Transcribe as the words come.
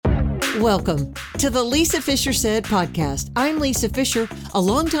Welcome to the Lisa Fisher Said podcast. I'm Lisa Fisher, a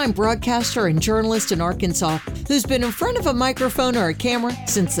longtime broadcaster and journalist in Arkansas who's been in front of a microphone or a camera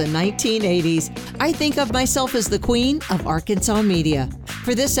since the 1980s. I think of myself as the queen of Arkansas media.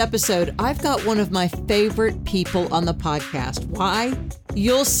 For this episode, I've got one of my favorite people on the podcast. Why?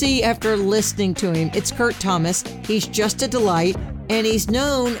 You'll see after listening to him. It's Kirt Thomas. He's just a delight. And he's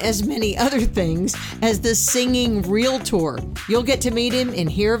known as many other things as the singing realtor. You'll get to meet him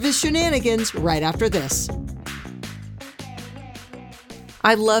and hear of his shenanigans right after this.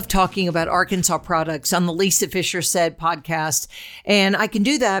 I love talking about Arkansas products on the Lisa Fisher Said podcast, and I can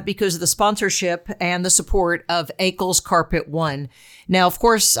do that because of the sponsorship and the support of Akel's Carpet One. Now, of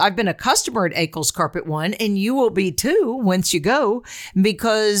course, I've been a customer at Akel's Carpet One, and you will be too once you go,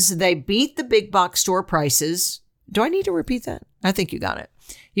 because they beat the big box store prices. Do I need to repeat that? I think you got it.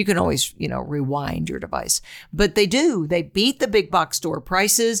 You can always, rewind your device. But they do. They beat the big box store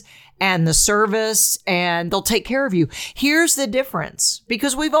prices and the service, and they'll take care of you. Here's the difference,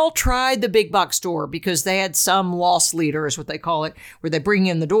 because we've all tried the big box store because they had some loss leader, is what they call it, where they bring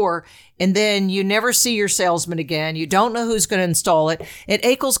you in the door, and then you never see your salesman again. You don't know who's going to install it. At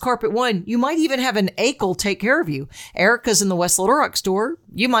Akel's Carpet One, you might even have an Akel take care of you. Erica's in the West Little Rock store.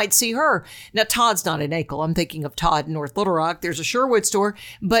 You might see her. Now, Todd's not an Akel. I'm thinking of Todd in North Little Rock. There's a Sherwood store,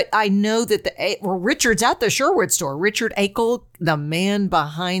 but I know that Richard's at the Sherwood store. Richard Akel, the man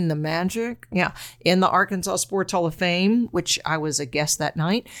behind the magic. Yeah. In the Arkansas Sports Hall of Fame, which I was a guest that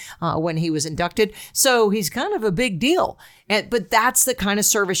night when he was inducted. So he's kind of a big deal. But that's the kind of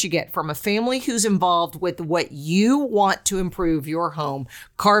service you get from a family who's involved with what you want to improve your home.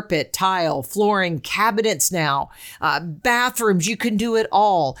 Carpet, tile, flooring, cabinets now, bathrooms. You can do it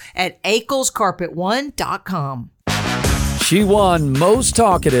all at akelscarpet1.com. She won most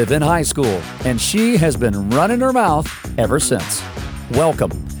talkative in high school, and she has been running her mouth ever since.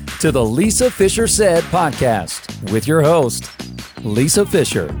 Welcome to the Lisa Fisher Said podcast with your host, Lisa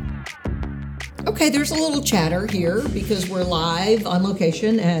Fisher. Okay, there's a little chatter here because we're live on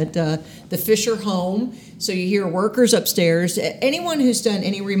location at the Fisher home. So you hear workers upstairs. Anyone who's done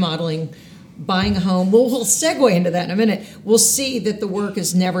any remodeling, buying a home, we'll segue into that in a minute. We'll see that the work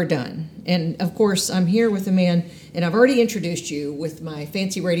is never done. And of course, I'm here with a man, and I've already introduced you with my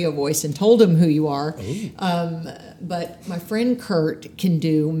fancy radio voice and told him who you are. But my friend Kirt can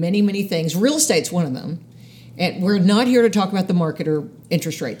do many, many things. Real estate's one of them. And we're not here to talk about the market or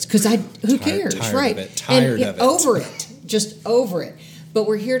interest rates, because who cares, right? Tired of it. Over it, just over it. But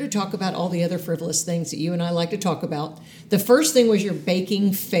we're here to talk about all the other frivolous things that you and I like to talk about. The first thing was your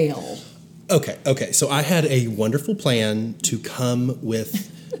baking fail. Okay. So I had a wonderful plan to come with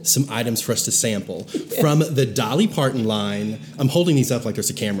some items for us to sample from the Dolly Parton line. I'm holding these up like there's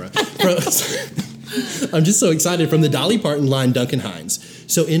a camera. I'm just so excited. From the Dolly Parton line, Duncan Hines.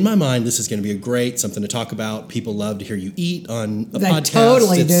 So in my mind, this is going to be something to talk about. People love to hear you eat on a podcast. They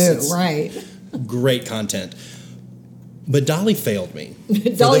totally do, right. Great content. But Dolly failed me.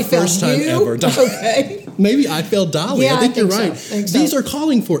 Dolly for the first time ever. Okay. Maybe I failed Dolly. Yeah, I think you're right. These are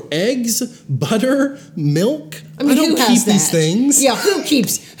calling for eggs, butter, milk. I mean, don't keep these things. Yeah, who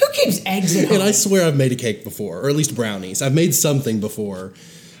keeps eggs at home? And I swear I've made a cake before, or at least brownies. I've made something before.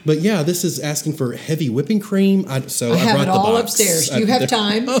 But yeah, this is asking for heavy whipping cream. I have brought it the all box. upstairs. You have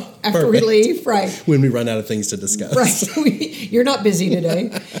time after perfect. we leave, right? When we run out of things to discuss. Right. You're not busy today.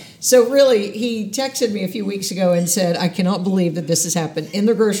 So really, he texted me a few weeks ago and said, I cannot believe that this has happened in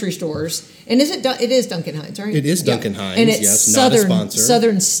the grocery stores. And it is Duncan Hines, right? It is Duncan Hines, and it's yes, not a sponsor.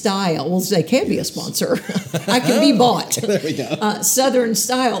 Southern Style. Well, they can be a sponsor. I can be bought. There we go. Southern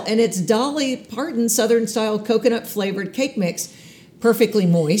Style. And it's Dolly Parton Southern Style coconut flavored cake mix. Perfectly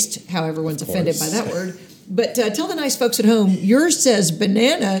moist, how everyone's offended by that word. But tell the nice folks at home, yours says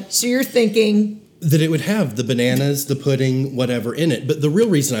banana, so you're thinking that it would have the bananas, the pudding, whatever in it. But the real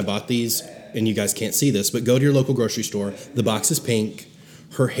reason I bought these, and you guys can't see this, but go to your local grocery store. The box is pink.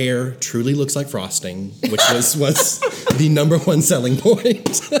 Her hair truly looks like frosting, which was the number one selling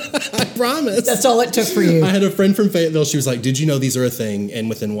point. I promise. That's all it took for you. I had a friend from Fayetteville. She was like, did you know these are a thing? And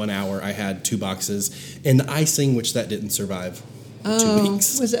within 1 hour, I had 2 boxes. And the icing, which that didn't survive 2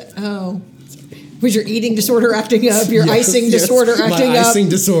 weeks. Was your eating disorder acting up? Your icing disorder acting up? My icing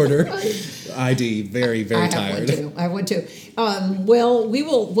disorder. ID, very, very tired. I would too. Well,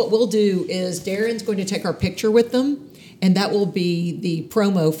 what we'll do is Darren's going to take our picture with them, and that will be the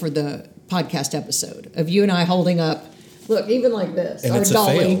promo for the podcast episode of you and I holding up. Look, even like this. And our it's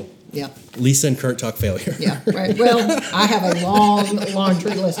Dolly. a fail. Yeah. Lisa and Kirt talk failure. Yeah, right. Well, I have a long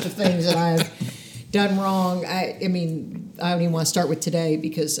laundry list of things that I've done wrong. I mean, don't even want to start with today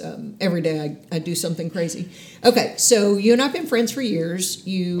because every day I do something crazy. Okay, so you and I have been friends for years.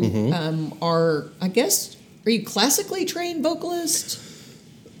 You are, I guess, are you classically trained vocalist?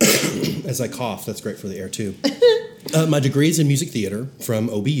 As I cough, that's great for the air too. My degree is in music theater from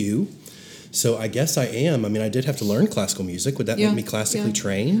OBU. So I guess I am. I mean, I did have to learn classical music. Would that make me classically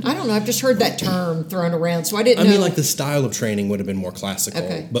trained? I don't know. I've just heard that term thrown around, so I didn't know. I mean, like the style of training would have been more classical.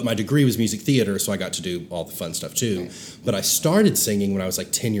 Okay. But my degree was music theater, so I got to do all the fun stuff too. Okay. But I started singing when I was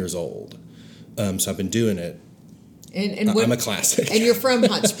like 10 years old. So I've been doing it. And I'm a classic. And you're from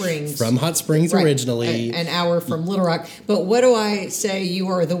Hot Springs. From Hot Springs originally. An hour from Little Rock. But what do I say? You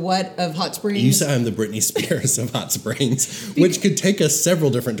are the what of Hot Springs? You say I'm the Britney Spears of Hot Springs, which could take us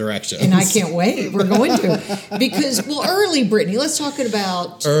several different directions. And I can't wait. We're going to. Because, early Britney. Let's talk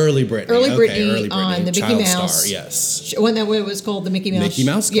about... Early Britney. Early Britney on the Mickey Mouse. Star, yes. Wasn't that what it was called? The Mickey Mouse? Mickey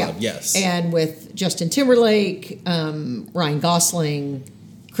Mouse Club, yes. And with Justin Timberlake, Ryan Gosling...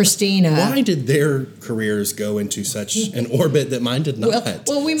 Christina. Why did their careers go into such an orbit that mine did not?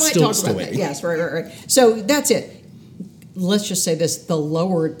 Well, we might talk about that. Yes, right. So that's it. Let's just say this: the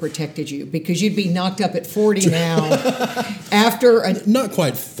Lord protected you because you'd be knocked up at 40 now. Not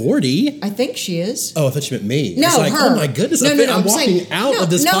quite 40. I think she is. Oh, I thought you meant me. No, it's like, her. Oh my goodness! No, I'm walking out of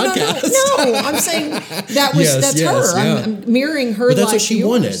this podcast. No, I'm saying that's her. Yeah. I'm mirroring her. But that's life what she to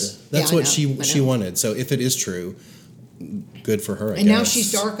wanted. yours. That's what she wanted. So if it is true. Good for her, I guess. Now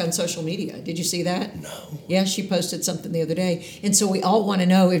she's dark on social media. Did you see that? No. Yeah, she posted something the other day. And so we all want to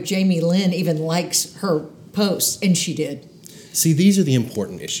know if Jamie Lynn even likes her posts. And she did. See, these are the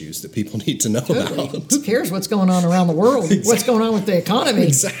important issues that people need to know about. Who cares what's going on around the world? Exactly. What's going on with the economy?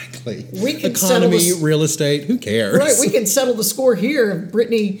 Exactly. We can real estate, who cares? Right, we can settle the score here if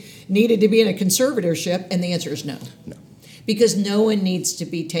Britney needed to be in a conservatorship. And the answer is no. No. Because no one needs to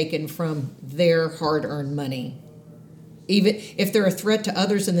be taken from their hard-earned money. Even if they're a threat to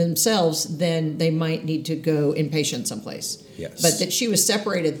others and themselves, then they might need to go inpatient someplace. Yes. But that she was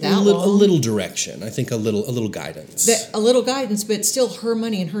separated that long. A little direction. I think a little guidance. A little guidance, but still her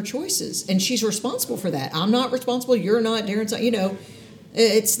money and her choices. And she's responsible for that. I'm not responsible. You're not. Darren's not.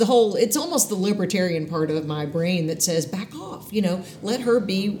 It's almost the libertarian part of my brain that says, back off, let her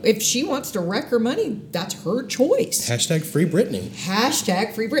be. If she wants to wreck her money, that's her choice. Hashtag free Britney.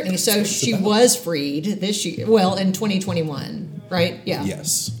 Hashtag free Britney. So she was freed this year. Well, in 2021, right? Yeah.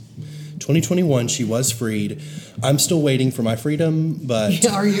 Yes. 2021, she was freed. I'm still waiting for my freedom, but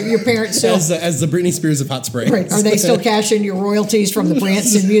are your parents still as the Britney Spears of Hot Springs? Right? Are they still cashing your royalties from the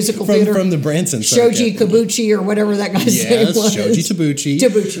Branson musical theater? From the Branson Shoji Kabuchi or whatever that guy's name was. Shoji Tabuchi.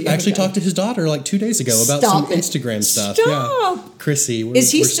 Tabuchi. I actually talked to his daughter like 2 days ago about some Instagram stuff. Stop. Yeah, Chrissy.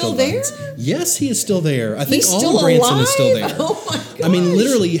 Is he still there? Yes, he is still there. I think all of Branson is still there. Oh my gosh. I mean,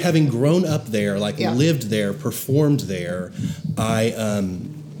 literally having grown up there, lived there, performed there,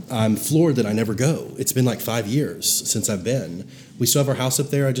 I'm floored that I never go. It's been like 5 years since I've been. We still have our house up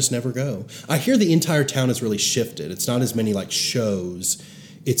there. I just never go. I hear the entire town has really shifted. It's not as many shows.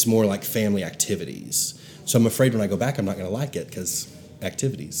 It's more like family activities. So I'm afraid when I go back, I'm not going to like it because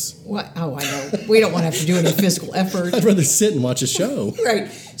activities. What? Oh, I know. We don't want to have to do any physical effort. I'd rather sit and watch a show.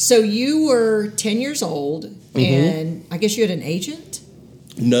 Right. So you were 10 years old, and I guess you had an agent?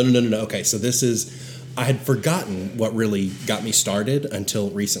 No. Okay, so this is... I had forgotten what really got me started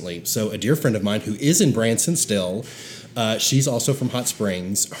until recently. So a dear friend of mine who is in Branson still, she's also from Hot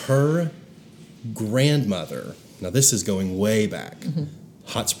Springs. Her grandmother, now this is going way back,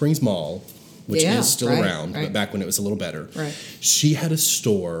 Hot Springs Mall, which is still around, but back when it was a little better. Right. She had a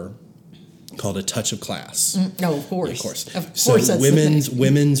store called A Touch of Class. No, of course. Yeah, of course. Of course, so that's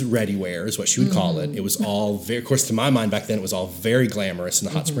women's ready wear is what she would call it. It was all very, of course, to my mind back then, it was all very glamorous in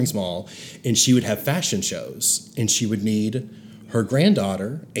the Hot Springs Mall. And she would have fashion shows, and she would need her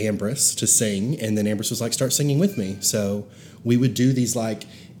granddaughter, Ambrose, to sing. And then Ambrose was like, start singing with me. So we would do these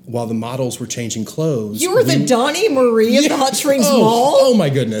while the models were changing clothes. You were the Donnie Marie of the Hot Springs Mall? Oh, my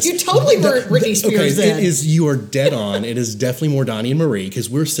goodness. You totally weren't Britney Spears then. You are dead on. It is definitely more Donnie and Marie because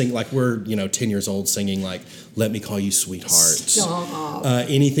we're singing, we're 10 years old singing, Let Me Call You Sweetheart. Stop.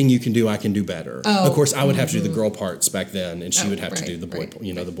 Anything you can do, I can do better. Oh, of course, I would have to do the girl parts back then, and she would have to do the boy,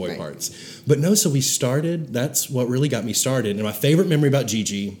 the boy parts. But no, so we started, that's what really got me started. And my favorite memory about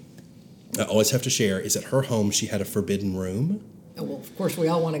Gigi, I always have to share, is at her home, she had a forbidden room. Oh, well, of course, we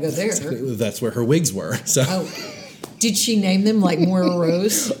all want to go there. That's where her wigs were. So. Oh. Did she name them like Moira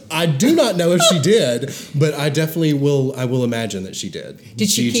Rose? I do not know if she did, but I definitely will. I will imagine that she did. Did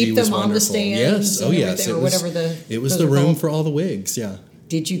she keep them on the stand? Yes. Oh, yes. Or whatever it was the room for all the wigs. Yeah.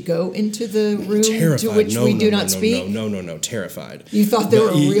 Did you go into the room Terrified. to which we do not speak? No, terrified. You thought there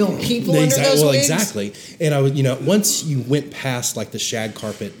were real people under those wigs? Exactly. And I would, once you went past like the shag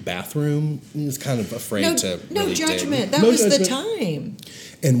carpet bathroom, I was kind of afraid to No really judgment. dig. That was judgment. the time.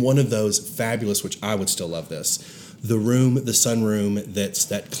 And one of those fabulous, which I would still love this, the sunroom that's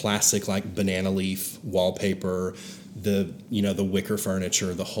that classic like banana leaf wallpaper, the wicker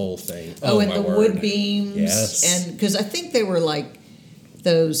furniture, the whole thing. Oh, and my the word. wood beams. Yes. And because I think they were like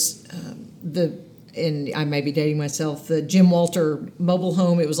those, and I may be dating myself, the Jim Walter mobile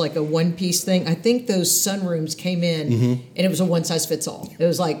home, it was like a one-piece thing. I think those sunrooms came in and it was a one-size-fits-all. It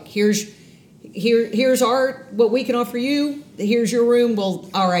was like, here's what we can offer you. Here's your room. Well,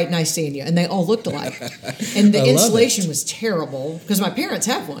 all right, nice seeing you. And they all looked alike. And the insulation was terrible because my parents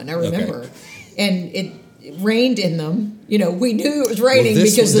have one, I remember. Okay. And it rained in them. We knew it was raining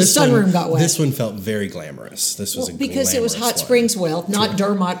because the sunroom got wet. This one felt very glamorous. This was because it was Hot one. Springs Wealth, not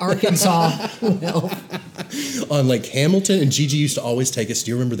Dermott, Arkansas Wealth. On Lake Hamilton, and Gigi used to always take us.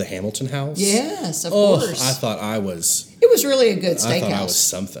 Do you remember the Hamilton House? Yes, of course. I thought I was. It was really a good steakhouse. I thought I was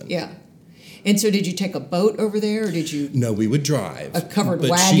something. Yeah. And so did you take a boat over there, or did you? No, we would drive. A covered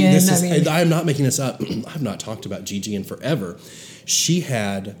wagon? I'm not making this up. I've not talked about Gigi in forever. She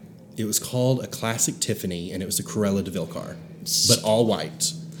had, it was called a Classic Tiffany, and it was a Corella DeVille car, but all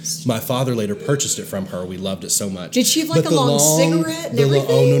white. My father later purchased it from her. We loved it so much. Did she have like a long cigarette and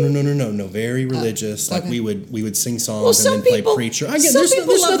everything? No. Very religious. Like okay. we would sing songs and then play preacher. I get some there's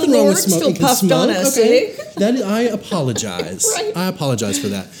people love nothing the wrong Lord, with smoking. still puffed on us. Okay. I apologize. Right. I apologize for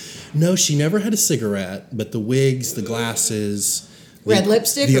that. No, she never had a cigarette, but the wigs, the glasses. Red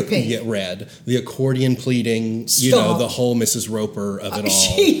lipstick or pink? Yeah, red. The accordion pleating, the whole Mrs. Roper of it all.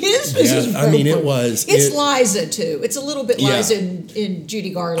 She is Mrs. Roper. I mean, it was. It's Liza, too. It's a little bit Liza in Judy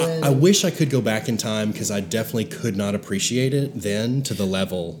Garland. I wish I could go back in time because I definitely could not appreciate it then to the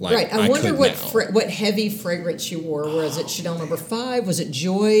level like right. I wonder could what heavy fragrance she wore. Was it Chanel No. 5? Was it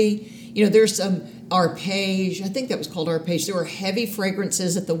Joy? There's some Arpege. I think that was called Arpege. There were heavy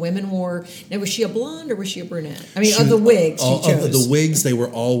fragrances that the women wore. Now, was she a blonde or was she a brunette? I mean, of the wigs she chose. Of the wigs, they were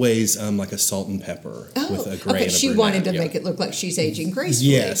always like a salt and pepper with a gray and a she brunette. wanted to make it look like she's aging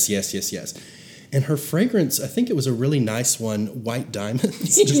gracefully. Yes. And her fragrance, I think it was a really nice one, White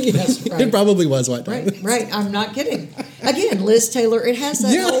Diamonds. Yes, right. It probably was White Diamonds. Right. I'm not kidding. Again, Liz Taylor, it has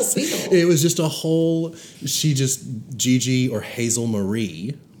that whole feel. It was just a whole, Gigi or Hazel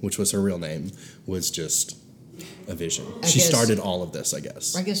Marie, which was her real name, was just a vision. She started all of this, I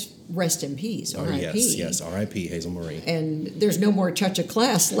guess. I guess rest in peace, R.I.P. Yes, R.I.P. Hazel Marie. And there's no more Cha-Cha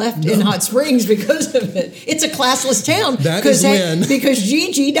class left in Hot Springs because of it. It's a classless town. Because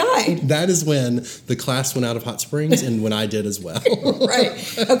Gigi died. That is when the class went out of Hot Springs and when I did as well.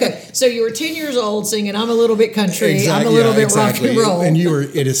 Right. Okay, so you were 10 years old singing I'm a little bit country, I'm a little bit rock and roll. And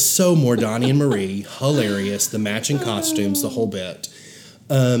it is so more Donnie and Marie, hilarious, the matching costumes, the whole bit.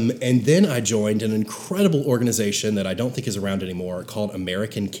 And then I joined an incredible organization that I don't think is around anymore called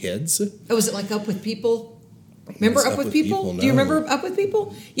American Kids. Oh, was it like Up With People? Remember Up With People? No. Do you remember Up With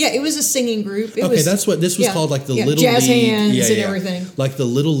People? Yeah, it was a singing group. That's what this was called, like the Little Jazz League. Hands and everything. Like the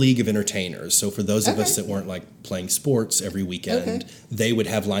Little League of Entertainers. So for those of us that weren't like playing sports every weekend, they would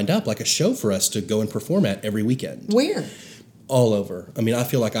have lined up like a show for us to go and perform at every weekend. Where? All over. I mean, I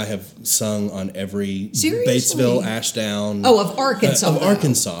feel like I have sung on every Seriously? Batesville, Ashdown. Oh, of Arkansas.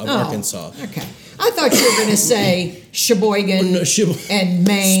 Arkansas. Okay. I thought you were going to say Sheboygan and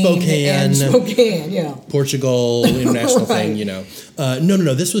Maine. Spokane, yeah. Portugal, international thing, No.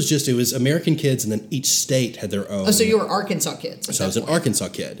 This was it was American Kids, and then each state had their own. Oh, so you were Arkansas Kids. So I was an Arkansas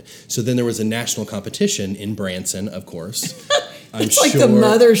kid. So then there was a national competition in Branson, of course. It's like the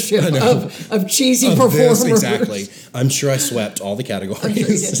mothership of cheesy performers. Exactly. I'm sure I swept all the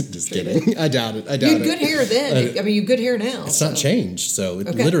categories. Just kidding. I doubt it. You had good hair then. I mean, you have good hair now. It's not changed. So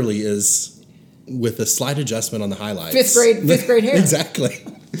it literally is with a slight adjustment on the highlights. Fifth grade hair. Exactly.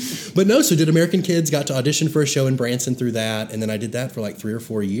 But no, so did American Kids, got to audition for a show in Branson through that, and then I did that for like 3 or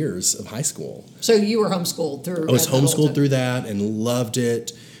 4 years of high school. So you were homeschooled through I was homeschooled through that and loved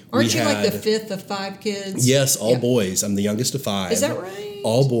it. Aren't you like the fifth of 5 kids? Yes, all boys. I'm the youngest of 5. Is that right?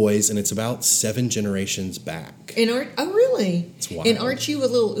 All boys, and it's about 7 generations back. Oh, really? It's wild. And aren't you a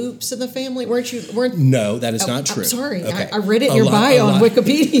little oops in the family? No, that is not true. I'm sorry. Okay. I read it in your bio on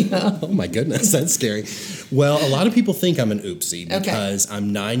Wikipedia. Oh, my goodness. That's scary. Well, a lot of people think I'm an oopsie because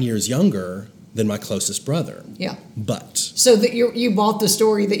I'm 9 years younger than my closest brother. Yeah. But. So that you bought the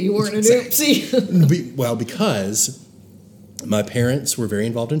story that you weren't an oopsie? Well, because my parents were very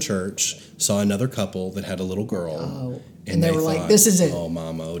involved in church, saw another couple that had a little girl. Oh. And they were thought, like, this is it. Oh,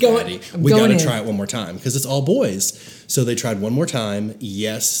 Mama, oh, Daddy. We got to try it one more time because it's all boys. So they tried one more time.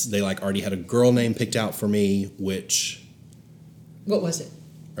 Yes, they like already had a girl name picked out for me, which... What was it?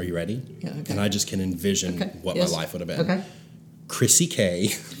 Are you ready? Yeah, okay. And I just can envision what my life would have been. Okay. Chrissy K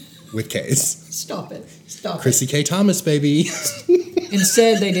with K's. Stop it. Stop Chrissy K. Thomas, baby.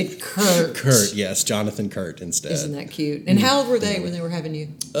 Instead, they did Kirt. Kirt, yes. Jonathan Kirt instead. Isn't that cute? And how old were they when they were having you?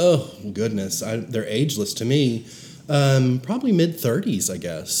 Oh, goodness. They're ageless to me. Probably mid-30s, I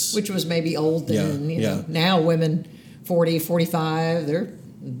guess. Which was maybe old then. You know. Now women 40, 45, they're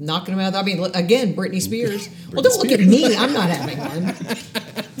knocking them out. I mean, again, Britney Spears. Well, don't look at me. I'm not having one.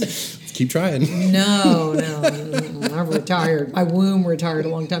 Keep trying. No. I've retired. My womb retired a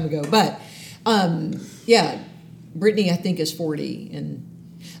long time ago. But, yeah, Britney, I think, is 40. And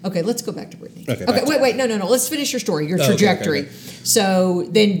okay, let's go back to Britney. Okay, wait. No. Let's finish your story, your trajectory. Okay. So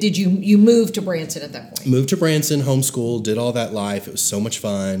then did you move to Branson at that point? Moved to Branson, homeschooled, did all that life. It was so much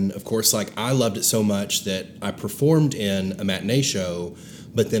fun. Of course, like I loved it so much that I performed in a matinee show,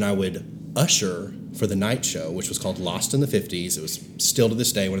 but then I would usher for the night show, which was called Lost in the 50s. It was still to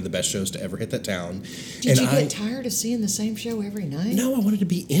this day one of the best shows to ever hit that town. Did you get tired of seeing the same show every night? No, I wanted to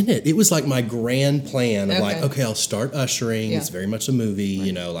be in it. It was like my grand plan of okay, I'll start ushering. Yeah. It's very much a movie, right.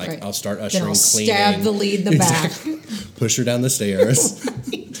 You know, like right. I'll start ushering, then I'll cleaning. Stab the lead in the back. Push her down the stairs.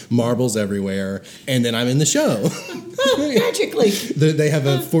 Marbles everywhere. And then I'm in the show. Magically. They have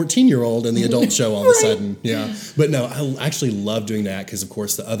a 14-year-old in the adult show all of a sudden. Yeah. But no, I actually love doing that because, of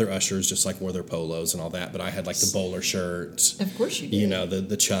course, the other ushers just like wore their polos and all that. But I had like the bowler shirt. Of course you did. You know,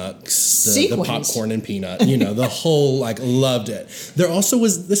 the chucks, the popcorn and peanut. You know, the whole, like, loved it. There also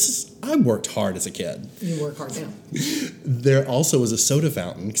was, I worked hard as a kid. You work hard now. There also was a soda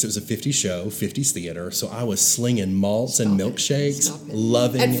fountain because it was a 50s show, 50s theater. So I was slinging malts and milkshakes,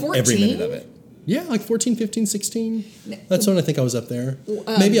 loving every minute of it. Yeah, like 14, 15, 16. That's when I think I was up there.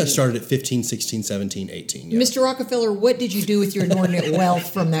 Maybe I started at 15, 16, 17, 18. Yeah. Mr. Rockefeller, what did you do with your inordinate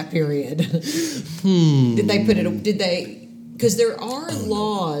wealth from that period? Did they put it, because there are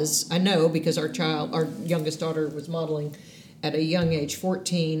laws, I know, because our youngest daughter was modeling at a young age,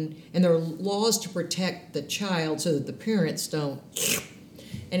 14, and there are laws to protect the child so that the parents don't.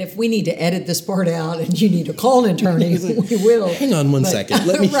 And if we need to edit this part out and you need to call an attorney, we will. Hang on one second.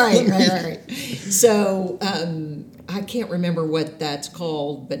 Let me. Right. So I can't remember what that's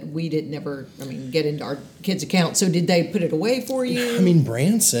called, but we didn't ever, get into our kids' account. So did they put it away for you?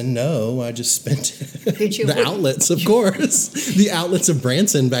 Branson, no. I just spent the outlets, of course. The outlets of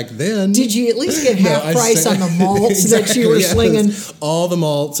Branson back then. Did you at least get half price on the malts that you were slinging? All the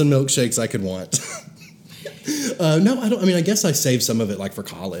malts and milkshakes I could want. No, I don't. I guess I saved some of it, like for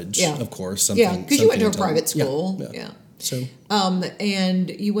college, of course. Because you went to a private school. Yeah. So, and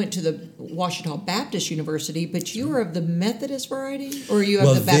you went to the Washita Baptist University, but you were of the Methodist variety, or you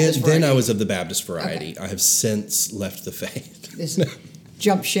of the Baptist variety? Then I was of the Baptist variety. Okay. I have since left the faith.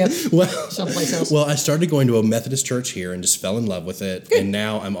 Jump ship someplace else. Well, I started going to a Methodist church here and just fell in love with it. Good. And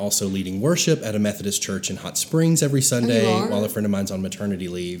now I'm also leading worship at a Methodist church in Hot Springs every Sunday while a friend of mine's on maternity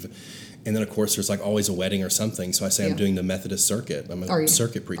leave. And then, of course, there's like always a wedding or something. So I say I'm doing the Methodist circuit. I'm a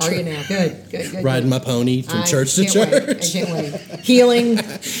circuit preacher. Are you now? Good. Riding my pony from church to church. I can't wait. Healing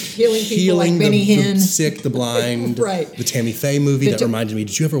people like Benny Hinn. The sick, the blind. Right. The Tammy Faye movie that reminded me.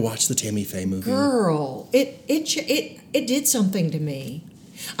 Did you ever watch the Tammy Faye movie? Girl, it did something to me.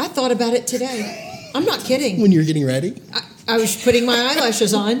 I thought about it today. I'm not kidding. When you were getting ready? I was putting my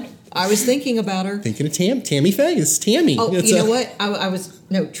eyelashes on. I was thinking about her. Thinking of Tammy Faye. It's Tammy. Oh, you know what? I was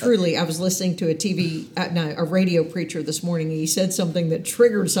listening to a radio preacher this morning, and he said something that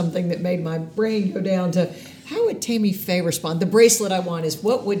triggered something that made my brain go down to, how would Tammy Faye respond? The bracelet I want is,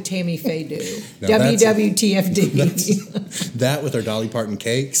 what would Tammy Faye do? WWTFD. That with our Dolly Parton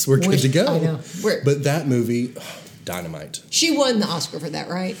cakes, we're good to go. I know. But that movie... Dynamite. She won the Oscar for that,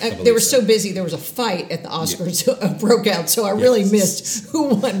 right? They were so busy. There was a fight at the Oscars broke out, so I really missed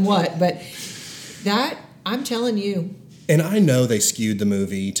who won what. But that, I'm telling you. And I know they skewed the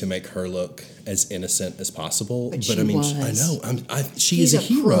movie to make her look as innocent as possible. But I know. She's a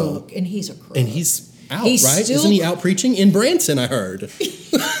hero. Crook, and he's a crook. And he's out, right? Isn't he out preaching? In Branson, I heard.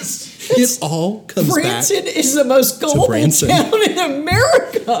 It all comes back. Branson is the most gullible town in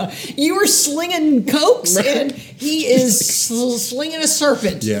America. You were slinging cokes, and he is slinging a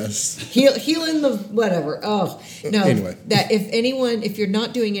serpent. Yes. Healing the whatever. Oh, no. Anyway. That if you're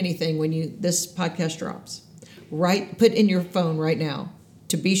not doing anything when this podcast drops, put in your phone right now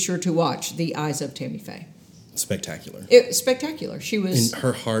to be sure to watch The Eyes of Tammy Faye. Spectacular. Spectacular. She was... And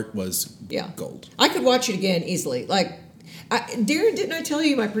her heart was gold. I could watch it again easily. Darren, didn't I tell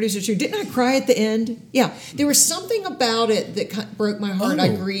you, my producer too, didn't I cry at the end? Yeah. There was something about it that broke my heart.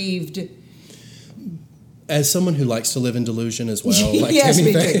 I grieved. As someone who likes to live in delusion as well, like yes,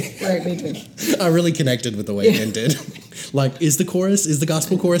 Tammy me Faye, too. Right, me too. I really connected with the way it ended. Like, is the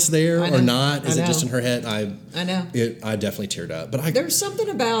gospel chorus there or not? Is it just in her head? I know. I definitely teared up. But there's something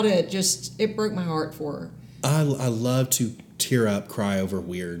about it. It broke my heart for her. I love to tear up, cry over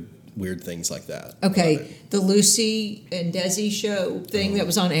weird things like that. Okay, the Lucy and Desi show thing that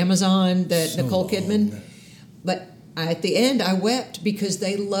was on Amazon, that Nicole Kidman. But at the end, I wept because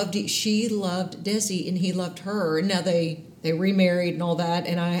they loved it. She loved Desi and he loved her. And now they remarried and all that.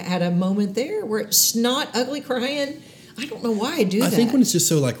 And I had a moment there where it's not ugly crying. I don't know why I do that. I think when it's just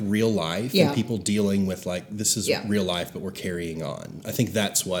so like real life and people dealing with like, this is real life, but we're carrying on. I think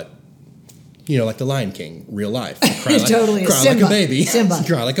that's what, like the Lion King, real life. Cry like, totally. Cry Simba. like a baby. Simba.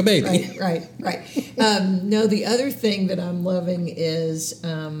 Cry like a baby. Right. No, the other thing that I'm loving is,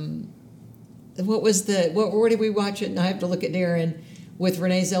 what did we watch it? And I have to look at Darren with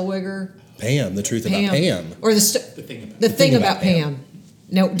Renee Zellweger. Pam, the truth about Pam. Or the thing about Pam.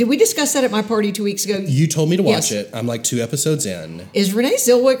 No, did we discuss that at my party 2 weeks ago? You told me to watch it. I'm like 2 episodes in. Is Renee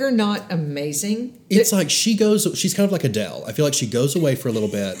Zellweger not amazing? It's like she's kind of like Adele. I feel like she goes away for a little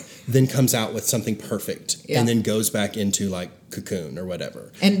bit, then comes out with something perfect, and then goes back into like Cocoon or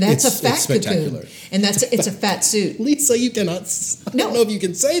whatever. And that's a fat spectacular. Cocoon. And it's a fat suit. Lisa, you cannot. I don't know if you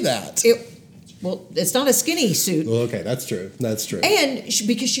can say that. Well, it's not a skinny suit. Well, okay, that's true. And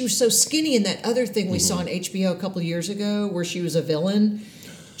because she was so skinny in that other thing we saw on HBO a couple of years ago where she was a villain.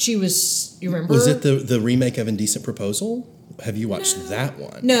 She was, you remember? Was it the remake of Indecent Proposal? Have you watched that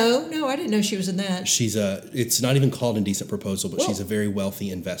one? No, I didn't know she was in that. It's not even called Indecent Proposal, but she's a very wealthy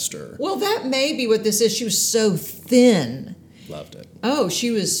investor. Well, that may be what this is. She was so thin. Loved it. Oh, she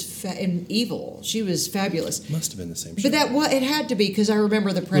was and evil. She was fabulous. Must have been the same show. But it had to be because I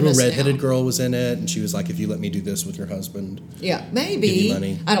remember the premise. Little redheaded girl was in it, and she was like, "If you let me do this with your husband, maybe give you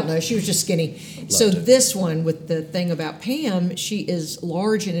money." I don't know. She was just skinny. This one with the thing about Pam, she is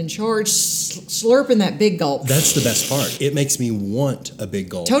large and in charge, slurping that big gulp. That's the best part. It makes me want a big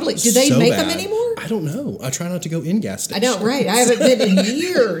gulp. Totally. Do they make them anymore? I don't know. I try not to go in gas stations. I know, right? I haven't been in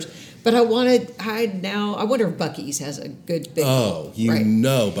years. But I wonder if Buc-ee's has a good big gulp,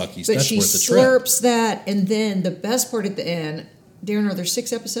 Buc-ee's. But that's worth the she slurps that, and then the best part at the end, Darren, are there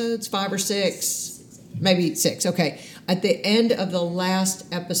 6 episodes? 5 or 6? Maybe 6. Okay. At the end of the last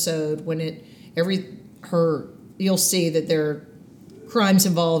episode, when you'll see that there are crimes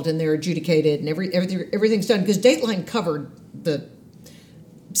involved and they're adjudicated and everything's done because Dateline covered the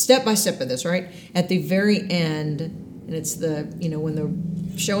step by step of this, right? At the very end, and it's when they're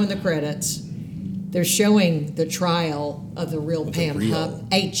showing the credits, they're showing the trial of the real Pam Hupp,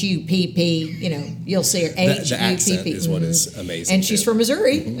 H-U-P-P, you'll see her, H-U-P-P. The accent is what is amazing. And she's from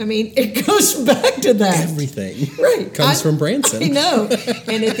Missouri. I mean, it goes back to that. Everything. Right. Comes from Branson. I know.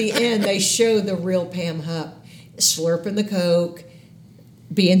 And at the end, they show the real Pam Hupp slurping the Coke,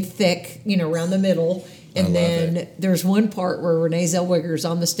 being thick, around the middle. And then there's one part where Renee Zellweger's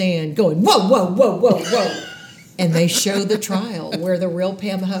on the stand going, whoa, whoa, whoa, whoa, whoa. And they show the trial where the real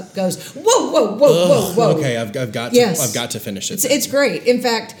Pam Hupp goes, whoa, whoa, whoa, whoa, whoa. Okay, I've got to finish it. It's great. In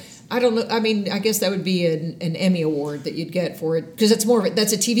fact, I don't know. I mean, I guess that would be an Emmy award that you'd get for it because it's more of it.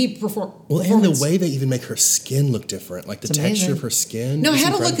 That's a TV performance. Well, and the way they even make her skin look different, like the texture of her skin. No, I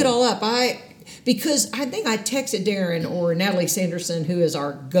had to look it all up. Because I think I texted Darren or Natalie Sanderson, who is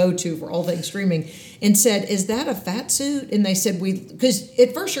our go-to for all things streaming, and said, "Is that a fat suit?" And they said, because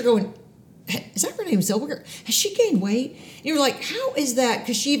at first you're going, is that her name Zellweger? Has she gained weight? And you're like, how is that?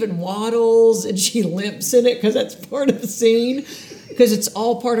 Because she even waddles and she limps in it because that's part of the scene. Because it's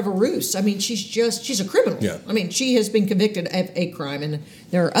all part of a ruse. I mean, she's a criminal. Yeah. I mean, she has been convicted of a crime, and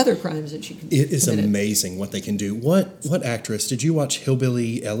there are other crimes that she committed. It is amazing what they can do. What actress? Did you watch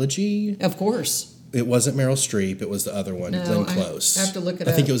Hillbilly Elegy? Of course. It wasn't Meryl Streep. It was the other one, Glenn Close. I have to look it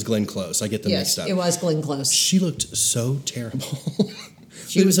up. I think it was Glenn Close. I get them mixed up. It was Glenn Close. She looked so terrible.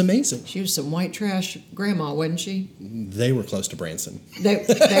 It was amazing. She was some white trash grandma, wasn't she? They were close to Branson. They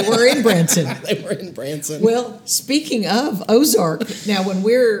were in Branson. They were in Branson. Well, speaking of Ozark, now when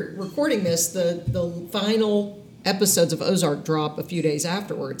we're recording this, the final episodes of Ozark drop a few days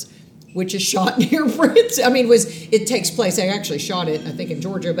afterwards, which is shot near Branson. I mean, it takes place. They actually shot it, I think, in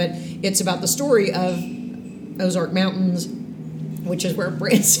Georgia, but it's about the story of Ozark Mountains, which is where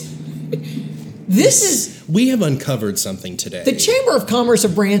Branson. We have uncovered something today. The Chamber of Commerce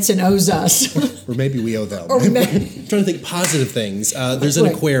of Branson owes us. Or maybe we owe them. I'm trying to think positive things. There's an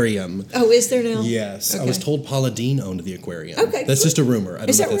aquarium. Oh, is there now? Yes. Okay. I was told Paula Deen owned the aquarium. Okay. That's just a rumor. I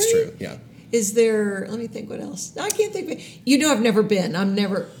don't know if that's right? true. Yeah. Is there, let me think what else. I can't think of it. I've never been.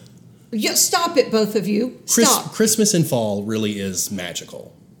 Stop it, both of you. Stop. Christmas and fall really is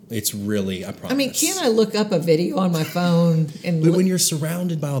magical. It's really, I promise. I mean, can't I look up a video on my phone and? But when you're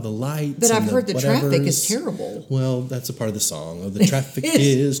surrounded by all the lights, but I've heard the traffic is whatevers, terrible. Well, that's a part of the song. Oh, the traffic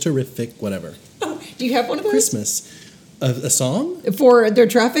is terrific. Whatever. Do you have one of those? Christmas. A song? For their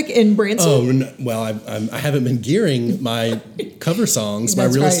traffic in Branson? Oh, no, well, I haven't been gearing my cover songs, my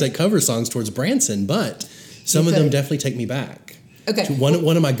real estate cover songs towards Branson, but some of them definitely take me back. Okay.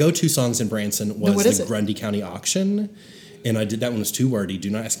 One of my go-to songs in Branson was the Grundy County Auction, and I did that one was too wordy. Do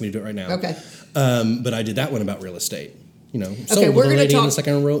not ask me to do it right now. Okay. But I did that one about real estate. You know, okay, we're going to talk in the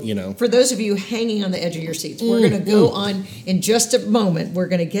second row. You know, for those of you hanging on the edge of your seats, we're going to go on in just a moment. We're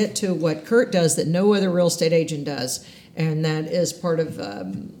going to get to what Kirt does that no other real estate agent does, and that is part of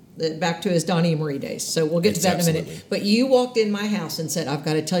back to his Donnie and Marie days. So we'll get to that in a minute. But you walked in my house and said, "I've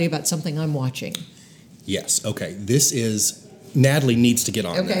got to tell you about something I'm watching." Yes. Okay. This is Natalie needs to get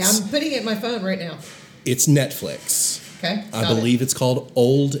on. Okay, this. I'm putting it in my phone right now. It's Netflix. Okay, I believe it's called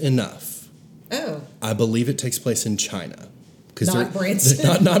Old Enough. Oh. I believe it takes place in China. Not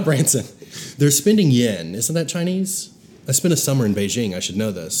Branson. Not Branson. They're spending yen. Isn't that Chinese? I spent a summer in Beijing. I should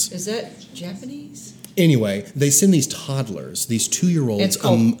know this. Is that Japanese? Anyway, they send these toddlers, these 2-year-olds,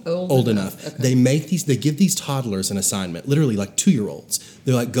 old enough. Okay. They give these toddlers an assignment, literally like 2-year-olds.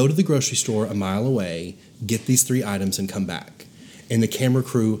 They're like, go to the grocery store a mile away, get these 3 items, and come back. And the camera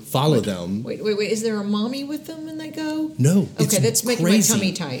crew follow them. Wait. Is there a mommy with them when they go? No. Okay, that's making crazy. my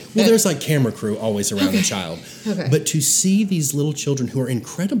tummy tight. Well, there's like camera crew always around the child. Okay. But to see these little children who are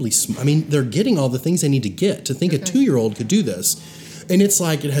incredibly smart, I mean, they're getting all the things they need to get. To think a 2-year-old could do this. And it's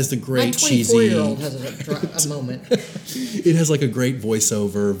like it has the great cheesy... My 24-year-old has a moment. It has like a great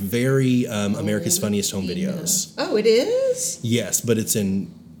voiceover, very America's Funniest Home Videos. Oh, it is? Yes, but it's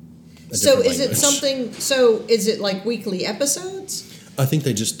in a So different is language. it something... So is it like weekly episodes? I think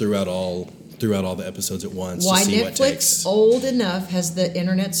they just threw out all the episodes at once Why to see what takes. Netflix Old Enough has the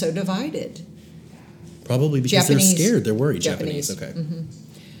internet so divided? Probably because they're scared. They're worried. Japanese. Okay.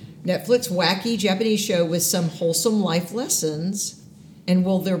 Mm-hmm. Netflix wacky Japanese show with some wholesome life lessons. And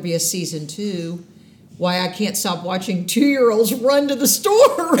will there be a season 2? Why I can't stop watching 2-year-olds run to the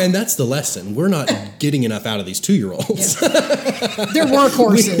store. And that's the lesson. We're not getting enough out of these 2-year-olds. Yeah. They're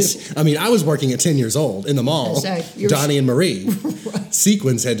workhorses. I was working at 10 years old in the mall. Donnie and Marie. Right.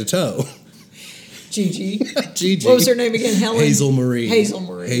 Sequins head to toe. Gigi. Gigi. What was her name again? Helen? Hazel Marie.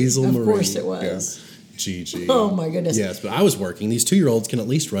 Of course it was. Yeah. Gigi. Oh my goodness. Yes, but I was working. These 2-year-olds can at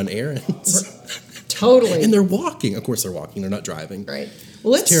least run errands. Totally. And they're walking. Of course they're walking. They're not driving. Right.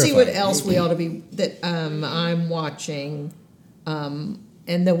 Well, let's see what else we ought to be that I'm watching. And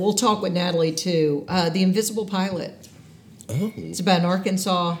then we'll talk with Natalie too. The Invisible Pilot. Oh. It's about an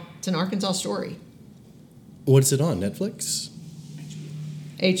Arkansas story. What is it on? Netflix?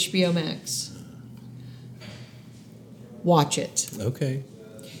 HBO Max. Watch it. Okay.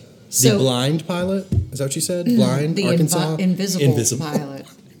 So, the Blind Pilot? Is that what you said? Blind, the Arkansas? Invisible Pilot.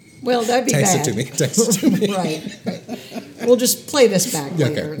 Well, that'd be Text bad. it to me. Text it to me. Right. We'll just play this back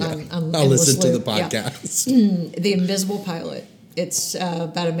later. Okay, I'll listen to the podcast. Yeah. The Invisible Pilot. It's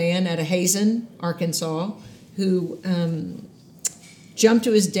about a man out of Hazen, Arkansas, who jumped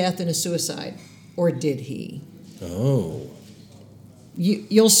to his death in a suicide. Or did he? Oh.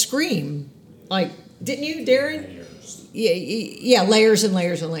 You'll scream. Like, didn't you, Darren? Yeah, layers and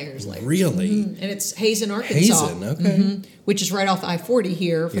layers and layers. Really? Mm-hmm. And it's Hazen, Arkansas. Hazen, okay. Mm-hmm. Which is right off I-40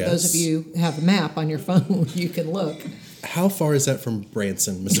 here. For those of you who have a map on your phone, you can look. How far is that from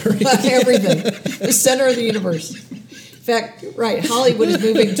Branson, Missouri? Everything. The center of the universe. In fact, right, Hollywood is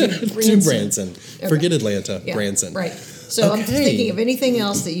moving to Branson. To Branson. Okay. Forget Atlanta, yeah, Branson. Right. So I'm thinking of anything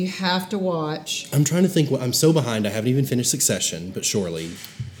else that you have to watch. I'm trying to think. I'm so behind. I haven't even finished Succession, but surely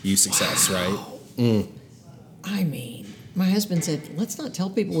you Success, right? Mm. I mean, my husband said, let's not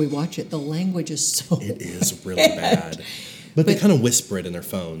tell people we watch it. The language is so It is really bad. But they kind of whisper it in their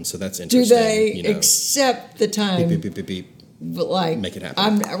phone, so that's interesting. Do they accept the time? Beep, beep, beep, beep, beep. But like, make it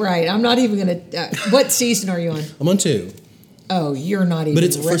happen. I'm not even going to. What season are you on? I'm on 2. Oh, you're not even. But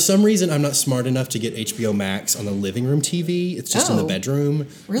it's for some reason I'm not smart enough to get HBO Max on the living room TV. It's just in the bedroom,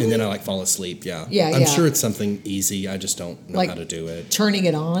 really? And then I fall asleep. Yeah, yeah. I'm sure it's something easy. I just don't know how to do it. Turning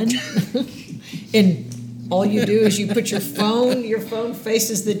it on, and all you do is you put your phone. Your phone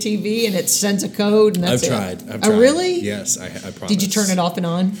faces the TV, and it sends a code. And that's I've tried. Oh, really? Yes, I promise. Did you turn it off and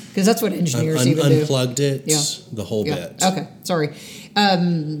on? Because that's what engineers even do. Unplugged it. Yeah. The whole bit. Okay, sorry.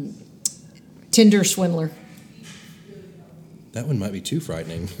 Tinder swindler. That one might be too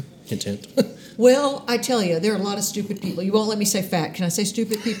frightening. Hint, hint. Well, I tell you, there are a lot of stupid people. You won't let me say fat. Can I say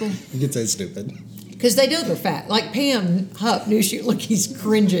stupid people? You can say stupid. Because they know they're fat. Like Pam Hupp knew look, he's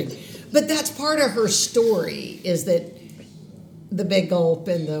cringing. But that's part of her story, is that the big gulp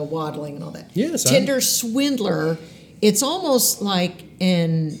and the waddling and all that. Yes. Tinder Swindler. It's almost like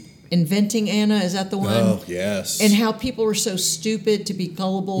in Inventing Anna. Is that the one? Oh, yes. And how people are so stupid to be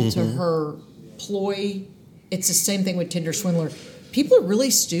gullible to her ploy. It's the same thing with Tinder Swindler. People are really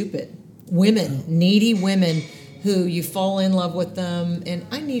stupid. Women, needy women who you fall in love with them, and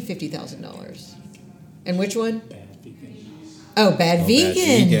I need $50,000. And which one? Bad Vegan. Oh, Bad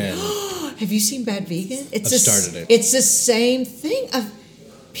Vegan. Bad Vegan. Have you seen Bad Vegan? I've started it. It's the same thing.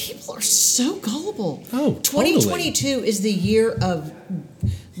 People are so gullible. Oh, totally. 2022 is the year of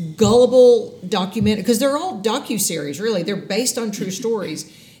gullible documentary, because they're all docuseries, really. They're based on true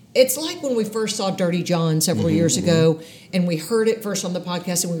stories. It's like when we first saw Dirty John several years ago, and we heard it first on the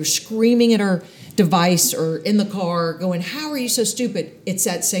podcast, and we were screaming at our device or in the car, going, "How are you so stupid?" It's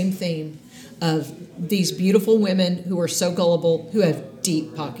that same theme of these beautiful women who are so gullible, who have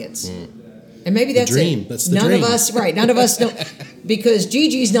deep pockets. And maybe that's dream. it. That's the none dream. of us, right? None of us know, because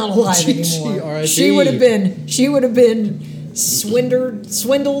Gigi's not alive Gigi, anymore. R.I.P.. She would have been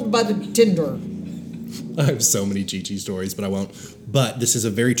swindled by the Tinder. I have so many Gigi stories, but I won't. But this is a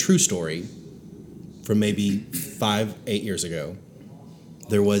very true story from maybe 5-8 years ago.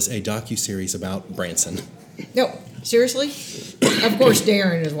 There was a docuseries about Branson. No, seriously? Of course,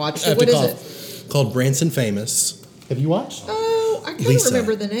 Darren has watched it. What is it? Called Branson Famous. Have you watched? Oh, I can't Lisa.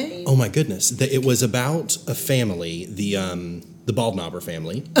 remember the name. Oh my goodness! It was about a family, the Baldknobber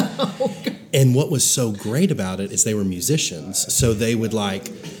family. And what was so great about it is they were musicians, so they would like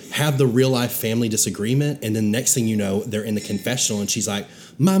have the real life family disagreement, and then next thing you know, they're in the confessional, and she's like,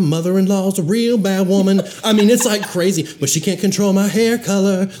 "My mother-in-law's a real bad woman." I mean, it's like crazy, but she can't control my hair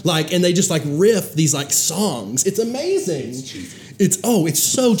color. Like, and they just like riff these like songs. It's amazing. It's cheesy. It's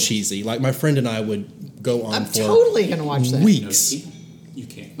so cheesy. Like my friend and I would go on I'm for totally going to watch that. weeks. You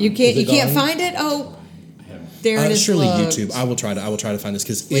can't. You can't. Is it You can't gone? find it. Oh, I haven't. Darren is Surely plugged. YouTube. I will try to find this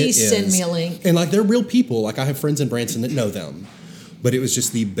because Please send me a link. And like they're real people. Like I have friends in Branson that know them, but it was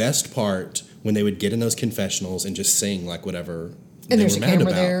just the best part when they would get in those confessionals and just sing like whatever. And they there's were a mad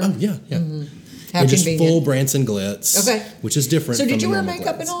camera about. there. Oh yeah, yeah. How And just convenient. full Branson glitz. Okay. Which is different. So from did you the wear normal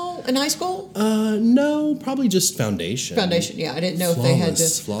makeup glitz. and all in high school? No, probably just foundation. Foundation, yeah. I didn't know if they had to.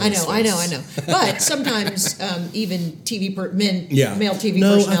 Flawless. I know. But sometimes even male TV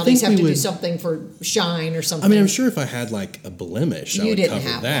No, I personalities think have we to do would- something for shine or something. I mean, I'm sure if I had like a blemish, I you would didn't cover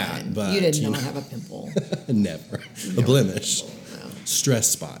have that. one. But You didn't have a pimple. never a blemish. Stress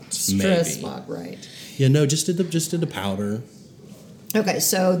spot, maybe. Stress spot, right? Yeah, no, just did the powder. Okay,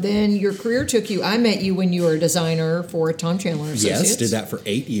 so then your career took you. I met you when you were a designer for Tom Chandler Associates. Yes, did that for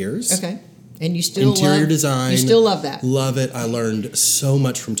 8 years. Okay, and you still Interior love, design. You still love that. Love it. I learned so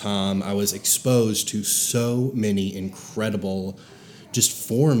much from Tom. I was exposed to so many incredible just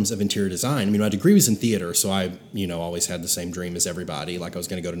forms of interior design. I mean, my degree was in theater, so I, always had the same dream as everybody. Like I was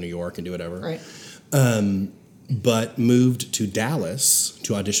going to go to New York and do whatever. Right. But moved to Dallas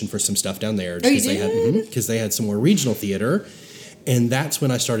to audition for some stuff down there. Oh, you Because they had some more regional theater. And that's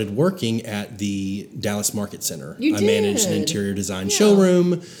when I started working at the Dallas Market Center. You I managed an did. interior design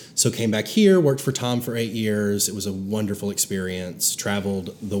showroom. So came back here, worked for Tom for 8 years. It was a wonderful experience.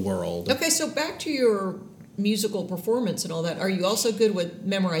 Traveled the world. Okay, so back to your musical performance and all that. Are you also good with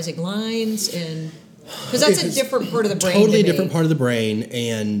memorizing lines and? Because that's a It's different part of the brain. Totally to me. different part of the brain.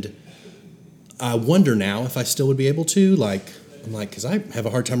 And I wonder now if I still would be able to. Because I have a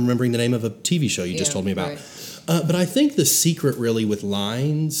hard time remembering the name of a TV show you just Yeah, told me about. right. But I think the secret really with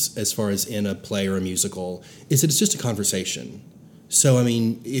lines, as far as in a play or a musical, is that it's just a conversation. So, I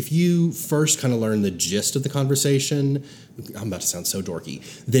mean, if you first kind of learn the gist of the conversation, I'm about to sound so dorky,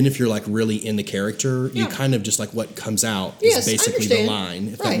 then if you're like really in the character, you kind of just like what comes out Yes, is I basically the understand. line,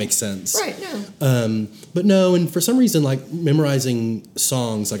 if Right. that makes sense. Right, no. But no, and for some reason, like memorizing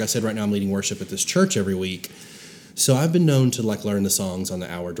songs, like I said, right now I'm leading worship at this church every week. So I've been known to like learn the songs on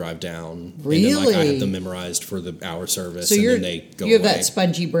the hour drive down. Really? And then like I have them memorized for the hour service, So and you're then they go you have away. that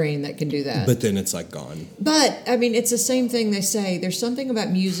spongy brain that can do that. But then it's like gone. But I mean, it's the same thing they say. There's something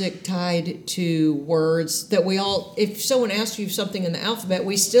about music tied to words that we all. If someone asks you something in the alphabet,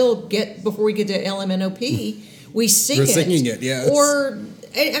 we still get before we get to LMNOP, we sing We're it. singing it, yes. Or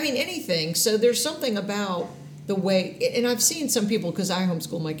I mean anything. So there's something about the way. And I've seen some people because I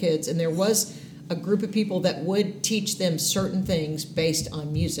homeschool my kids, and there was a group of people that would teach them certain things based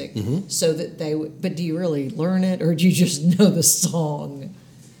on music, so that they would. But do you really learn it, or do you just know the song?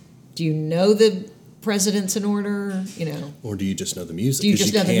 Do you know the presidents in order? Or do you just know the music? Do you 'Cause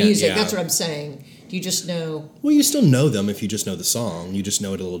just know the can't- music? yeah. That's what I'm saying. Do you just know? Well, you still know them if you just know the song. You just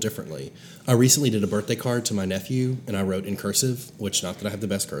know it a little differently. I recently did a birthday card to my nephew, and I wrote in cursive, which not that I have the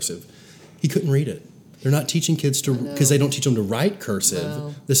best cursive. He couldn't read it. They're not teaching kids to, because they don't teach them to write cursive.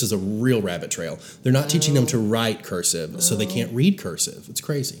 No. This is a real rabbit trail. They're not teaching them to write cursive, so they can't read cursive. It's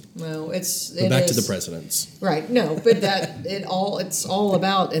crazy. Well, But back to the presidents. Right. No, but it's all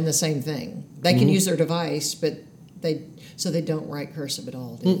about in the same thing. They can use their device, but they don't write cursive at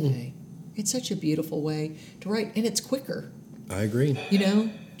all, do they? It's such a beautiful way to write, and it's quicker. I agree.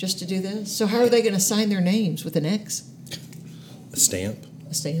 Just to do this. So how are they going to sign their names with an X? A stamp,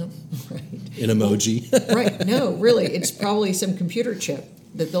 A stamp, right? an emoji. Right. No, really, it's probably some computer chip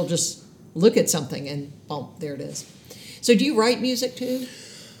that they'll just look at something and there it is. So do you write music too?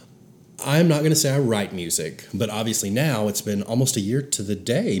 I'm not going to say I write music, but obviously now it's been almost a year to the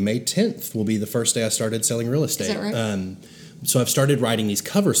day. May 10th will be the first day I started selling real estate. Is that right? So I've started writing these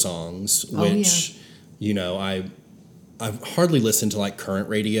cover songs, which, I've hardly listened to like current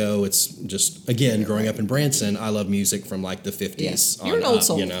radio. It's just, again, growing up in Branson, I love music from like the 50s. Yes. You're an old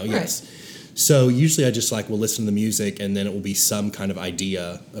soul. Yes. So usually I just will listen to the music, and then it will be some kind of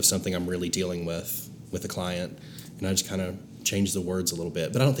idea of something I'm really dealing with a client. And I just kind of change the words a little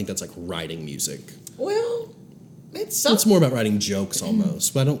bit. But I don't think that's like writing music. Well, it's more about writing jokes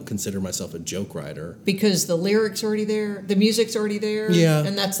almost, but I don't consider myself a joke writer. Because the lyrics are already there, the music's already there. Yeah.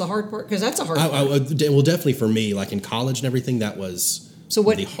 And that's the hard part, because that's a hard part. Well, definitely for me, like in college and everything, that was So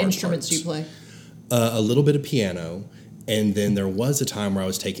what the hard instruments do you parts. play? A little bit of piano, and then there was a time where I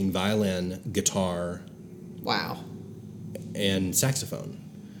was taking violin, guitar, Wow. and saxophone.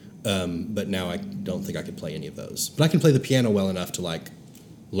 But now I don't think I could play any of those. But I can play the piano well enough to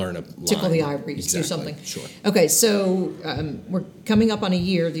learn a line. Tickle the ivories, Exactly. do something. Sure. Okay, so we're coming up on a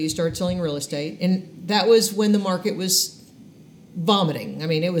year that you started selling real estate, and that was when the market was vomiting. I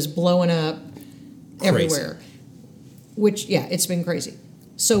mean, it was blowing up everywhere. Which, it's been crazy.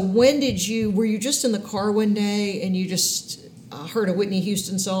 So when were you just in the car one day and you just heard a Whitney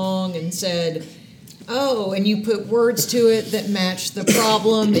Houston song and said, oh, and you put words to it that matched the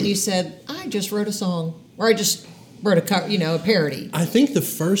problem, and you said, I just wrote a song, or I just wrote a parody? I think the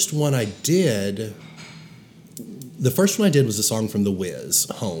first one I did was a song from The Wiz,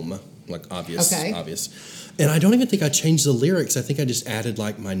 Home, obvious. And I don't even think I changed the lyrics. I think I just added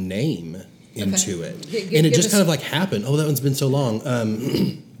my name into it. And it just kind of happened. Oh, that one's been so long.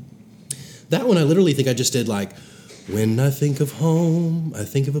 That one I literally think I just did when I think of home, I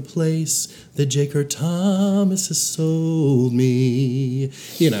think of a place that J. Kirt Thomas has sold me.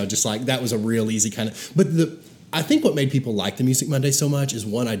 That was a real easy kind of, but I think what made people like the Music Monday so much is,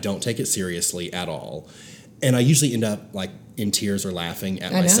 one, I don't take it seriously at all. And I usually end up in tears or laughing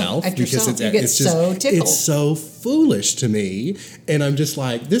at myself because it's just so tickled. It's so foolish to me. And I'm just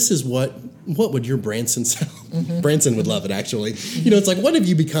this is what would your Branson sound? Mm-hmm. Branson would love it, actually. Mm-hmm. It's what have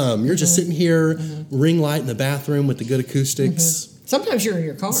you become? You're just sitting here, ring light in the bathroom with the good acoustics. Mm-hmm. Sometimes you're in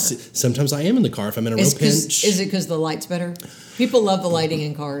your car. Sometimes I am in the car if I'm in a real pinch. Is it because the light's better? People love the lighting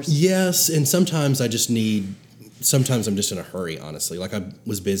in cars. Yes, and sometimes I'm just in a hurry, honestly. I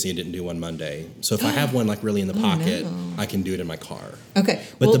was busy and didn't do one Monday. So if I have one really in the pocket, I can do it in my car. Okay.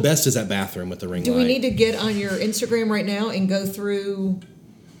 But the best is that bathroom with the ring light. Do we need to get on your Instagram right now and go through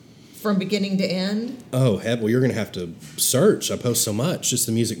from beginning to end? Oh, well, you're going to have to search. I post so much, just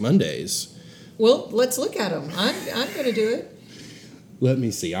the Music Mondays. Well, let's look at them. I'm going to do it. Let me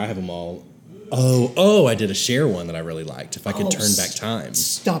see. I have them all. Oh, I did a share one that I really liked. If I could turn back time.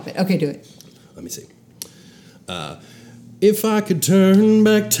 Stop it. Okay, do it. Let me see. If I could turn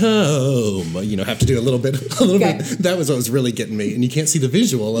back time, have to do a little bit. That was what was really getting me, and you can't see the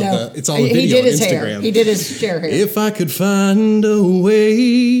visual of it's all a video on Instagram. Hair. He did his share hair. If I could find a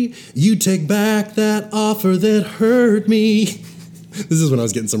way, you take back that offer that hurt me. This is when I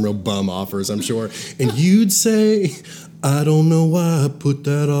was getting some real bum offers, I'm sure, and you'd say, I don't know why I put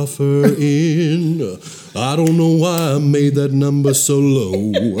that offer in. I don't know why I made that number so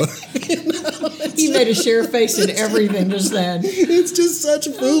low. He made a share face and everything just then. It's just such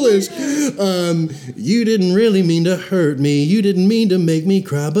foolish. You didn't really mean to hurt me. You didn't mean to make me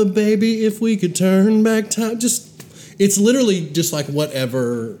cry. But baby, if we could turn back time, it's literally just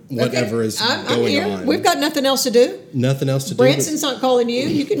whatever is going on. We've got nothing else to do. Nothing else to do. Branson's not calling you.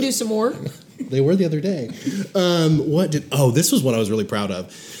 You can do some more. They were the other day. This was what I was really proud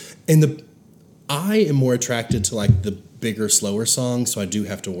of. And I am more attracted to the bigger, slower songs, so I do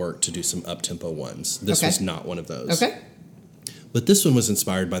have to work to do some up-tempo ones. This was not one of those. Okay. But this one was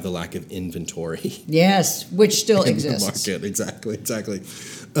inspired by the lack of inventory. Yes, which still in exists. The market. Exactly.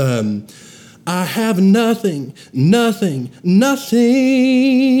 I have nothing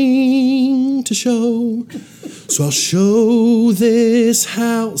to show. So I'll show this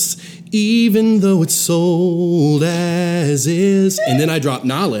house, even though it's sold as is. And then I drop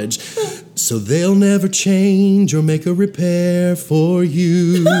knowledge. So they'll never change or make a repair for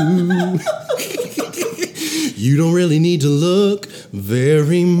you. You don't really need to look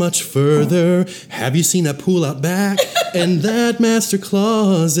very much further. Have you seen that pool out back and that master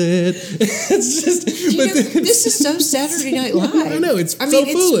closet? It's just. This is so Saturday Night Live. I know, it's so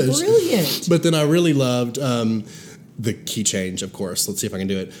foolish. It's brilliant. But then I really loved the key change, of course. Let's see if I can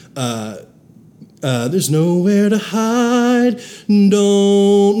do it. There's nowhere to hide.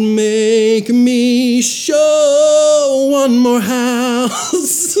 Don't make me show one more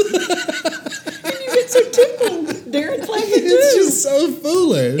house. It's so tickled. Darren's laughing too. It's just so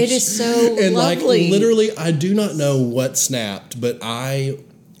foolish. It is so and lovely. like literally, I do not know what snapped, but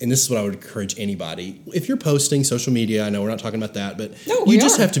and this is what I would encourage anybody. If you're posting social media, I know we're not talking about that, but you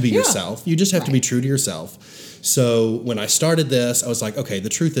just have to be yourself. You just have to be true to yourself. So when I started this, I was like, okay, the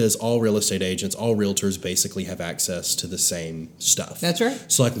truth is all real estate agents, all realtors basically have access to the same stuff. That's right.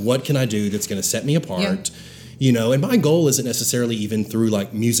 So like, what can I do that's going to set me apart? Yeah. You know, and my goal isn't necessarily even through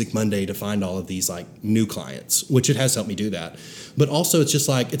like Music Monday to find all of these like new clients, which it has helped me do that. But also it's just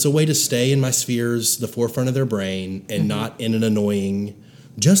like, it's a way to stay in my spheres, the forefront of their brain, and not in an annoying,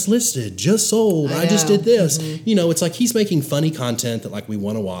 just listed, just sold, I just did this. Mm-hmm. You know, it's like he's making funny content that like we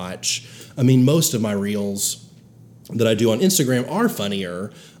want to watch. I mean, most of my reels that I do on Instagram are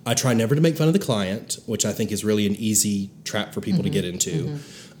funnier. I try never to make fun of the client, which I think is really an easy trap for people to get into.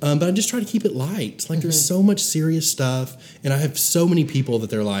 But I just try to keep it light. Like there's so much serious stuff. And I have so many people that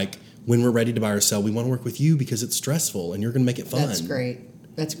they're like, when we're ready to buy or sell, we want to work with you because it's stressful and you're going to make it fun. That's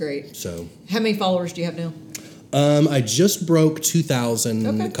great. That's great. So, how many followers do you have now? I just broke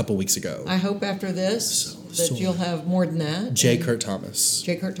 2,000 a couple weeks ago. I hope after this that you'll have more than that. Kirt Thomas.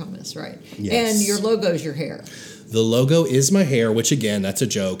 Kirt Thomas, right. Yes. And your logo's your hair. The logo is my hair, which again, that's a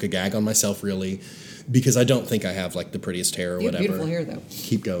joke, a gag on myself really, because I don't think I have like the prettiest hair or You have whatever. beautiful hair though.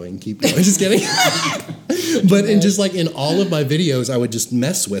 Keep going. Just kidding. But in just like in all of my videos, I would just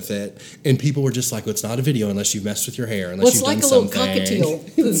mess with it, and people were just like, well, it's not a video unless you've messed with your hair, unless you've done something. It's like a little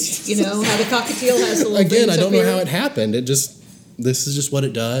cockatiel. You know, how the cockatiel has the little Again, I don't know here. how it happened. This is just what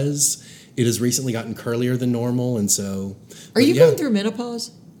it does. It has recently gotten curlier than normal, and so. Are you going through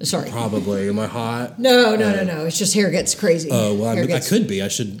menopause? Sorry. Probably. Am I hot? No. It's just hair gets crazy. Oh, well, I could be. I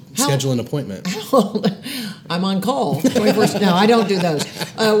should schedule an appointment. I'm on call. 24. No, I don't do those.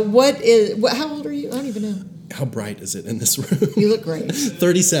 How old are you? I don't even know. How bright is it in this room? You look great.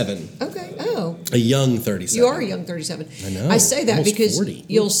 37. Okay. Oh. A young 37. You are a young 37. I know. I say that Almost because 40.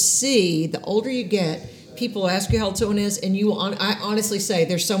 You'll see the older you get, people ask you how old someone is, and I honestly say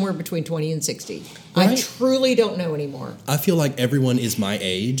they're somewhere between 20 and 60. Right? I truly don't know anymore. I feel like everyone is my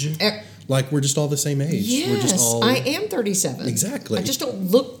age. Like we're just all the same age. Yes, we're just all... I am 37. Exactly. I just don't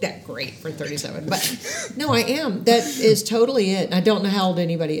look that great for 37. But no, I am. That is totally it. I don't know how old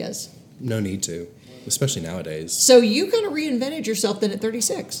anybody is. No need to, especially nowadays. So you kind of reinvented yourself then at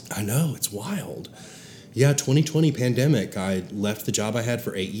 36. I know, it's wild. Yeah, 2020 pandemic. I left the job I had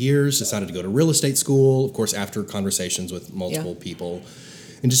for 8 years, decided to go to real estate school, of course, after conversations with multiple people,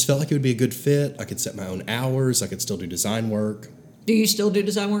 and just felt like it would be a good fit. I could set my own hours. I could still do design work. Do you still do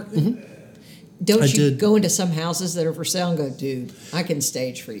design work? Mm-hmm. Don't you go into some houses that are for sale and go, dude, I can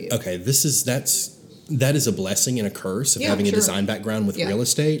stage for you? Okay, that is a blessing and a curse of having a design background with real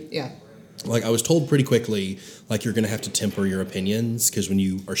estate. Yeah. Like I was told pretty quickly, like you're going to have to temper your opinions because when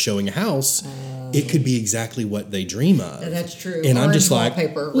you are showing a house, it could be exactly what they dream of. That's true. And I'm just like,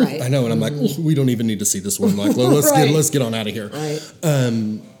 wallpaper, right? I know, and I'm like, we don't even need to see this one. Like, let's get on out of here.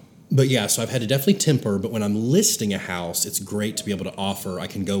 Right. But yeah, so I've had to definitely temper. But when I'm listing a house, it's great to be able to offer. I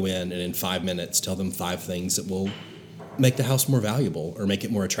can go in and in 5 minutes tell them 5 things that will make the house more valuable or make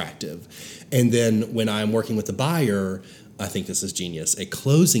it more attractive. And then when I'm working with the buyer, I think this is genius. A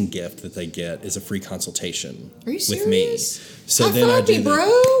closing gift that they get is a free consultation with me. So High then I do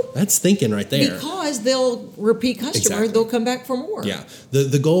bro. That's thinking right there. Because they'll repeat customer, Exactly. They'll come back for more. Yeah.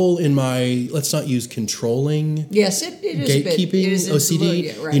 The goal in my, let's not use controlling. Yes, it is gatekeeping, a bit,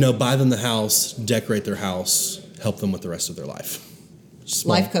 OCD. Right. Buy them the house, decorate their house, help them with the rest of their life.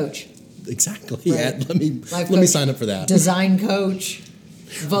 Life coach. Exactly. Right. Yeah, let me sign up for that. Design coach.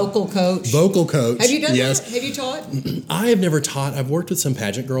 Vocal coach. Have you done that? Have you taught? I have never taught. I've worked with some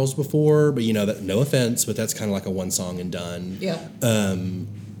pageant girls before, but no offense, but that's kind of like a one song and done. Yeah.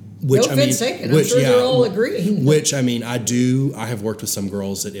 Which no offense taken. I'm sure they're all agreeing. Which I have worked with some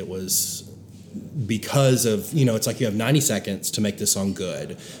girls that it was because of, it's like you have 90 seconds to make this song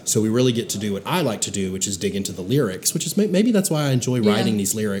good. So we really get to do what I like to do, which is dig into the lyrics, which is maybe that's why I enjoy writing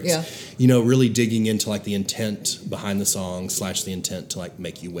these lyrics. Yeah. Really digging into like the intent behind the song / the intent to like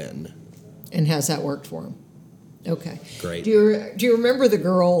make you win. And how's that worked for them? Okay. Great. Do you remember the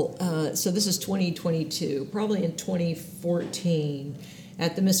girl? So this is 2022, probably in 2014,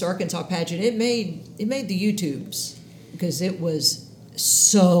 at the Miss Arkansas pageant. It made the YouTubes because it was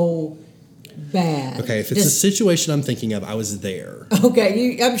so bad. Okay, if it's a situation I'm thinking of, I was there.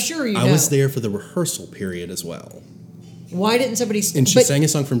 Okay, I'm sure you know. I was there for the rehearsal period as well. Why didn't somebody? And she sang a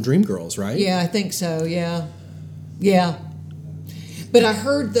song from Dreamgirls, right? Yeah, I think so. Yeah. But I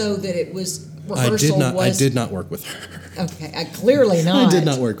heard though that it was rehearsal. I did not work with her. Okay, clearly not. I did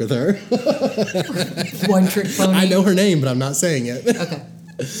not work with her. One trick pony. I know her name, but I'm not saying it. Okay.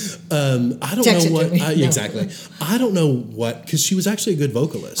 I don't Text know it to what. me. No. Exactly. I don't know what, because she was actually a good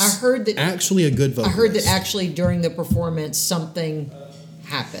vocalist. I heard that. Actually, a good vocalist. I heard that actually during the performance something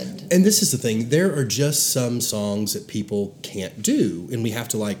happened. And this is the thing: there are just some songs that people can't do, and we have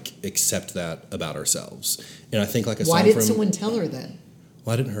to like accept that about ourselves. And I think like a song Why didn't from. someone tell her that?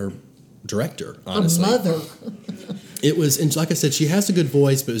 Why didn't her director? Honestly, Her mother. It was, and like I said, she has a good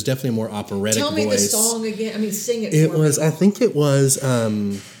voice, but it was definitely a more operatic voice. Tell me the song again. I mean, sing it. It for was. me. I think it was.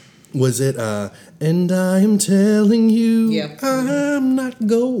 Was it? And I am telling you, Yeah. I'm not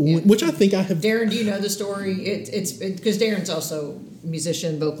going. Yeah. Which I think I have. Darren, do you know the story? It's because Darren's also a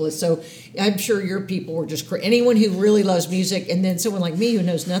musician, vocalist, so I'm sure your people were just anyone who really loves music, and then someone like me who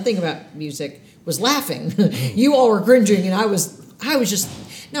knows nothing about music was laughing. You all were cringing, and I was just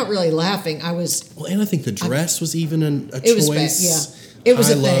not really laughing. I was. Well, and I think the dress was even a It choice. was bad. Yeah. It was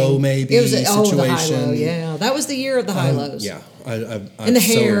high a thing. low maybe It was situation. the high low. Yeah, that was the year of the high lows. Yeah, And the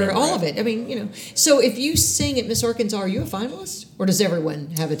so hair, remember all that. of it. I mean, you know. So if you sing at Miss Arkansas, are you a finalist, or does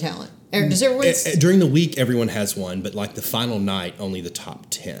everyone have a talent? Or does everyone? During the week, everyone has one, but like the final night, only the top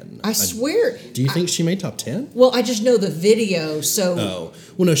 10. I swear. Do you think she made top 10? Well, I just know the video. So Oh,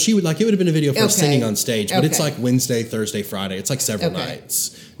 well, no, she would like it would have been a video for her Okay. singing on stage, but it's Okay. like Wednesday, Thursday, Friday. It's like several Okay.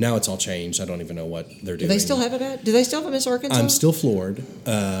 nights. Now it's all changed. I don't even know what they're do doing. they still have it at? Do they still have a Miss Arkansas? I'm still floored.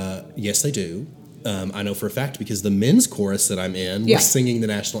 Yes, they do. I know for a fact because the men's chorus that I'm in Yeah. was singing the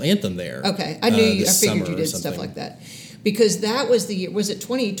national anthem there. Okay, I knew you. I this figured summer you or did stuff something. like that, because that was the year. Was it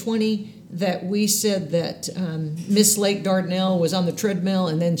 2020 that we said that Miss Lake Dardanelle was on the treadmill,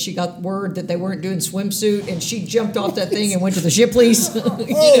 and then she got word that they weren't doing swimsuit, and she jumped off that thing and went to the Shipley's.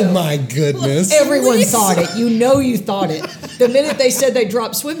 Oh my goodness! Everyone thought it. You know you thought it. The minute they said they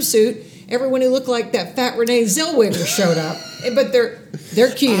dropped swimsuit, everyone who looked like that fat Renee Zellweger showed up. But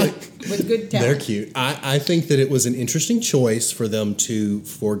they're cute with good talent. They're cute. I think that it was an interesting choice for them to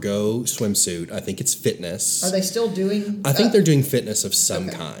forego swimsuit. I think it's fitness. Are they still doing? I think they're doing fitness of some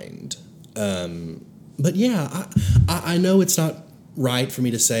Okay. kind. But yeah, I know it's not right for me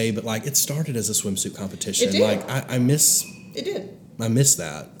to say, but like it started as a swimsuit competition. It did. Like I miss It did.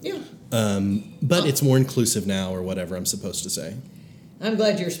 that. Yeah. But it's more inclusive now, or whatever I'm supposed to say. I'm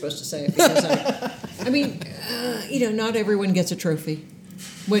glad you're supposed to say it because I mean, not everyone gets a trophy.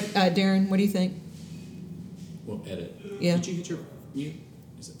 What, Darren? What do you think? We'll edit. Yeah. Did you hit your mute?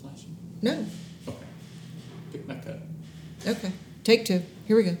 Is it flashing? No. Okay. Pick back up. Okay. Take two.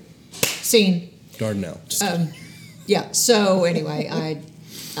 Here we go. Scene. Dardanelle. Just, Yeah. So anyway,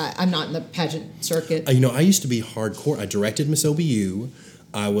 I'm not in the pageant circuit. I used to be hardcore. I directed Miss OBU.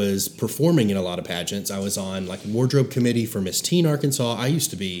 I was performing in a lot of pageants. I was on like wardrobe committee for Miss Teen Arkansas. I used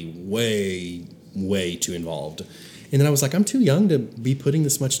to be way, way too involved. And then I was like, I'm too young to be putting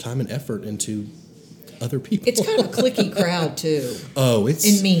this much time and effort into other people. It's kind of a cliquey crowd too, Oh, it's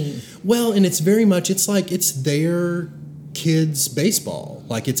and mean. Well, and it's very much. It's like it's their kids' baseball.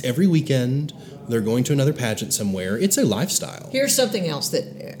 Like it's every weekend. They're going to another pageant somewhere. It's a lifestyle. Here's something else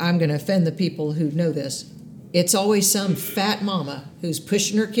that I'm going to offend the people who know this. It's always some fat mama who's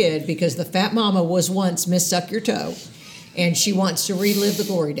pushing her kid because the fat mama was once Miss Suck Your Toe, and she wants to relive the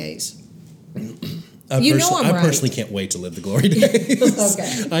glory days. I personally can't wait to live the glory days.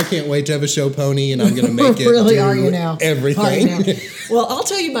 Okay. I can't wait to have a show pony, and I'm going to make it Really, do are you now? everything. Are you now? Well, I'll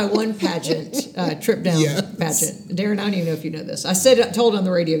tell you my one pageant, trip down Yes. pageant. Darren, I don't even know if you know this. I told on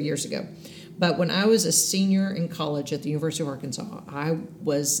the radio years ago. But when I was a senior in college at the University of Arkansas, I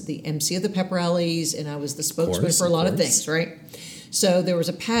was the MC of the pep rallies, and I was the spokesman course, for a lot of course. things, right? So there was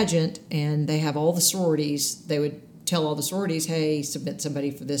a pageant, and they have all the sororities. They would tell all the sororities, hey, submit somebody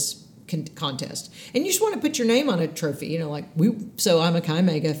for this contest. And you just want to put your name on a trophy, So I'm a Chi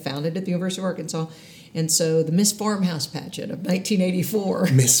Omega, founded at the University of Arkansas. And so the Miss Farmhouse pageant of 1984.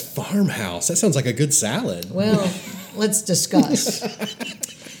 Miss Farmhouse. That sounds like a good salad. Well, let's discuss.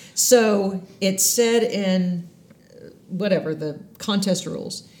 So it said in the contest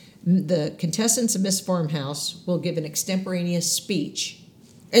rules, the contestants of Miss Farmhouse will give an extemporaneous speech.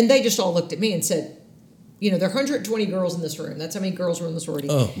 And they just all looked at me and said, there are 120 girls in this room. That's how many girls were in the sorority.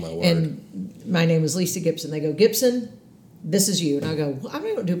 Oh, my word. And my name was Lisa Gibson. They go, Gibson, this is you. And I go, well, I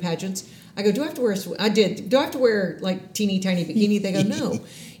don't do pageants. I go, do I have to wear do I have to wear like teeny tiny bikini? They go, no.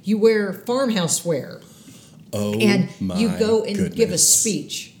 You wear farmhouse wear. Oh, and my you go and goodness. give a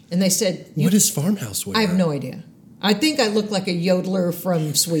speech. And they said, what is farmhouse wear? I have no idea. I think I look like a yodeler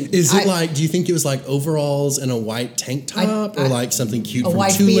from Sweden. Is it do you think it was like overalls and a white tank top or like something cute from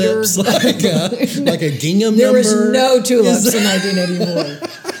white Tulips? Like a gingham there number? was no Tulips in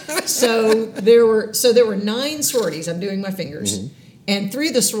 1984. So there were 9 sororities. I'm doing my fingers. Mm-hmm. And 3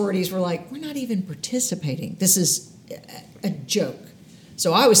 of the sororities were like, we're not even participating. This is a joke.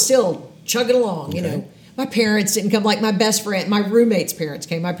 So I was still chugging along, you know. My parents didn't come, like my best friend, my roommate's parents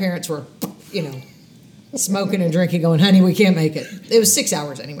came. My parents were, smoking and drinking, going, honey, we can't make it. It was 6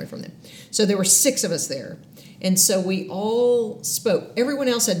 hours anyway from them. So there were 6 of us there. And so we all spoke. Everyone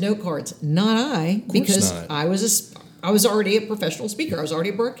else had note cards, not I, because not. I was already a professional speaker. I was already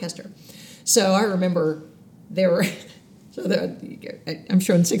a broadcaster. So I remember I'm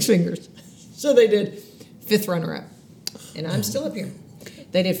showing 6 fingers. So they did 5th runner-up. And I'm still up here.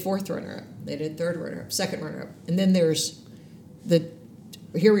 They did 4th runner-up. They did 3rd runner-up, 2nd runner-up. And then there's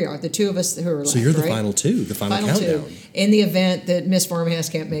here we are, the 2 of us who are left. So you're the right? final 2, the final countdown. 2. In the event that Miss Farmhouse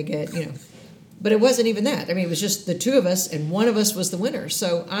can't make it, But it wasn't even that. I mean, it was just the 2 of us, and one of us was the winner.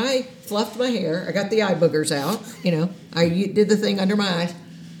 So I fluffed my hair. I got the eye boogers out. I did the thing under my eyes,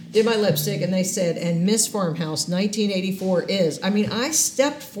 did my lipstick, and they said, and Miss Farmhouse 1984 is. I mean, I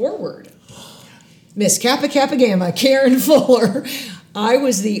stepped forward. Miss Kappa Kappa Gamma, Karen Fuller. I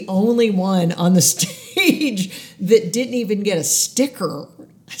was the only one on the stage that didn't even get a sticker.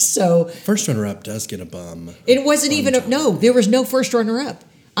 So First runner-up does get a bum. it wasn't even no. There was no first runner-up.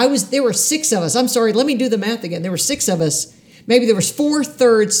 There were 6 of us. I'm sorry. Let me do the math again. There were 6 of us. Maybe there was 4th,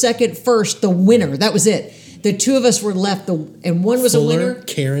 3rd, 2nd, 1st. The winner. That was it. The 2 of us were left. And one was Fuller, a winner.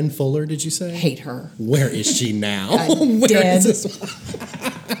 Karen Fuller, did you say? Hate her. Where is she now? Dead. Where is this one?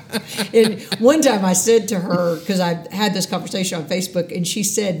 And one time I said to her, because I had this conversation on Facebook, and she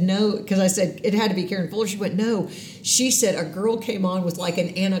said no, because I said it had to be Karen Fuller. She went, no. She said a girl came on with like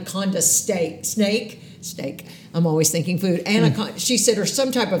an anaconda snake. I'm always thinking food. Anaconda. She said, or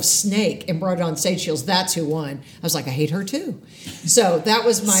some type of snake, and brought it on stage. She goes, that's who won. I was like, I hate her too. So that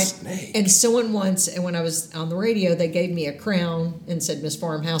was my, snake. And someone once, and when I was on the radio, they gave me a crown and said Miss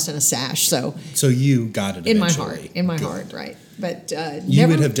Farmhouse and a sash. So you got it in eventually. my heart, right. But you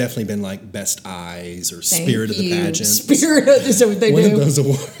would have definitely been like Best Eyes or Spirit of the Pageant. Spirit of is what they One do. of those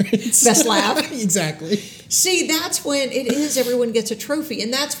awards. Best laugh. Exactly. See, that's when it is everyone gets a trophy.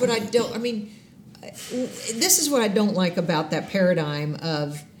 And that's what I don't, I mean, this is what I don't like about that paradigm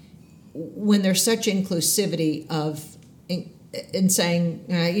of when there's such inclusivity of in saying,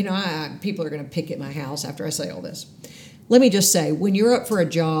 people are going to pick at my house after I say all this. Let me just say, when you're up for a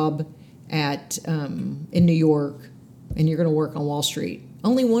job in New York and you're going to work on Wall Street,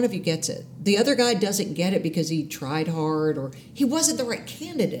 only one of you gets it. The other guy doesn't get it because he tried hard or he wasn't the right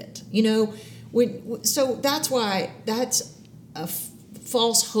candidate. So that's why that's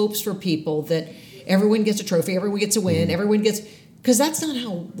false hopes for people that everyone gets a trophy, everyone gets a win, everyone gets, because that's not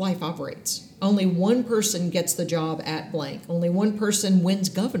how life operates. Only one person gets the job at blank. Only one person wins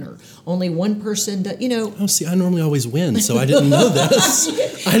governor. Only one person, Oh, see, I normally always win, so I didn't know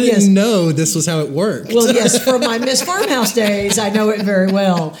this. I didn't know this was how it worked. Well, yes, from my Miss Farmhouse days, I know it very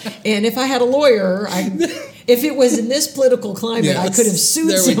well. And if I had a lawyer, if it was in this political climate, I could have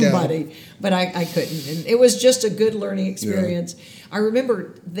sued somebody. But I couldn't. And it was just a good learning experience. Yeah. I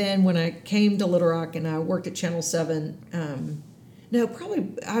remember then when I came to Little Rock and I worked at Channel 7,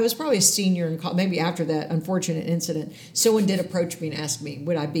 I was probably a senior in college, maybe after that unfortunate incident. Someone did approach me and ask me,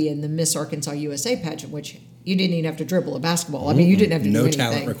 would I be in the Miss Arkansas USA pageant, which you didn't even have to dribble a basketball. I mean, you didn't have to do anything.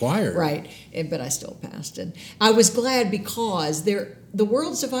 No talent required. Right. But I still passed. And I was glad because the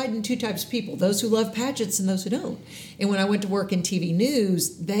world's divided in 2 types of people, those who love pageants and those who don't. And when I went to work in TV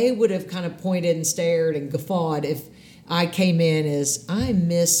news, they would have kind of pointed and stared and guffawed if I came in as, I'm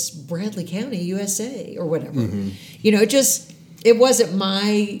Miss Bradley County, USA, or whatever. Mm-hmm. It wasn't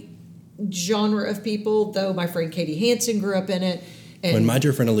my genre of people, though my friend Katie Hansen grew up in it. And my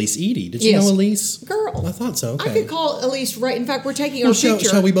dear friend Elise Edie. Did you know Elise? Girl. I thought so. Okay. I could call Elise right. In fact, we're taking our picture.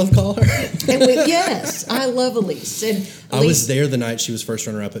 Shall we both call her? Yes, I love Elise. And I was there the night she was first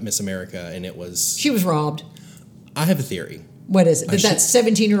runner-up at Miss America, and it was... She was robbed. I have a theory. What is it? That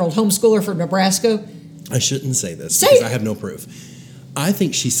 17-year-old homeschooler from Nebraska? I shouldn't say this because I have no proof. I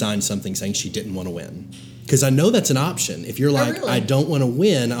think she signed something saying she didn't want to win. Because I know that's an option. If you're like, I don't want to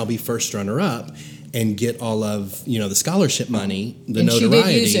win, I'll be first runner-up. and get all of the scholarship money, the And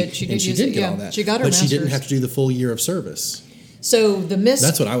notoriety. she did use it. She did use it, get yeah. all that. She got her but she didn't master's. have to do the full year of service. So the Miss.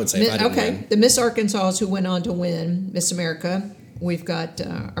 That's what I would say if I didn't win. The Miss Arkansas who went on to win Miss America. We've got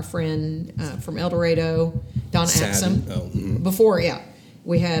our friend from El Dorado, Donna Axum. Before,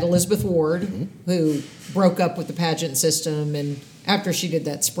 we had Elizabeth Ward, who broke up with the pageant system, and after she did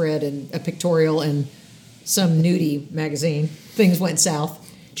that spread and a pictorial in some nudie magazine, things went south.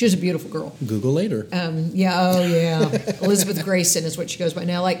 She was a beautiful girl. Google later. Elizabeth Grayson is what she goes by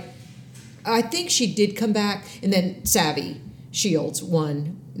now. I think she did come back, and then Savvy Shields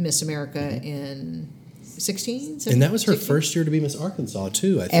won Miss America in 16, 17, and that was her 16? first year to be Miss Arkansas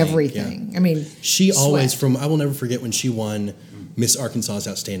too. I think Everything. Yeah. I mean, she always sweat. I will never forget when she won Miss Arkansas's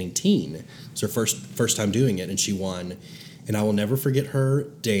Outstanding Teen. It was her first time doing it, and she won. And I will never forget her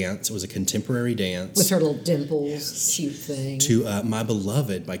dance. It was a contemporary dance. With her little dimples, cute thing. To My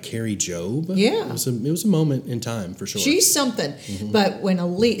Beloved by Carrie Job. Yeah. It was a moment in time for sure. She's something. But when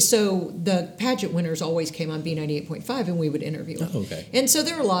so the pageant winners always came on B98.5 and we would interview them. Oh, okay. And so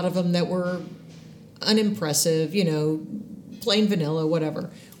there were a lot of them that were unimpressive, plain vanilla, whatever.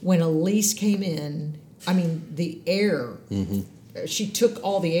 When Elise came in, I mean, the air, she took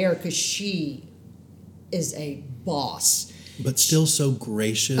all the air because she is a boss. But still so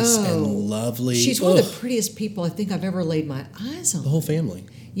gracious and lovely. She's one of the prettiest people I think I've ever laid my eyes on. The whole family.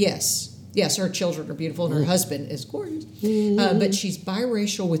 Yes, her children are beautiful, and her husband is gorgeous. But she's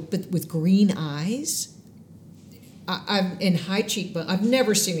biracial with green eyes. I'm in high cheekbone. I've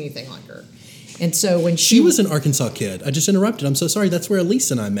never seen anything like her. And so when She was an Arkansas kid. I just interrupted. I'm so sorry. That's where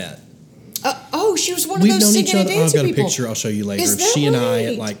Elise and I met. She was one of We've those known singing each and other. dancing I've got people. a picture I'll show you later. Is that She and I right?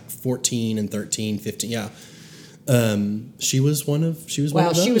 at like 14 and 13, 15. Yeah. She was one of those.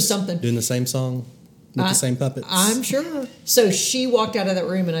 She was something. Doing the same song with the same puppets. I'm sure. So she walked out of that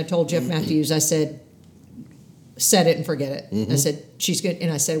room, and I told Jeff Matthews, I said, set it and forget it. I said, she's good.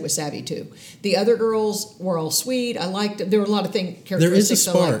 And I said it was Savvy, too. The other girls were all sweet. I liked them. There were a lot of characteristics There is a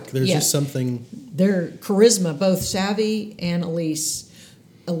I spark. liked. There's Yeah. just something. Their charisma, both Savvy and Elise.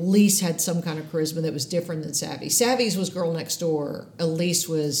 Elise had some kind of charisma that was different than Savvy. Savvy's was girl next door. Elise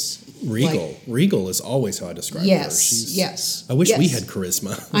was Regal. Regal is always how I describe her. Yes. I wish yes. we had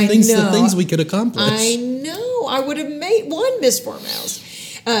charisma. I The know. things we could accomplish. I know. I would have made one Miss Farmhouse.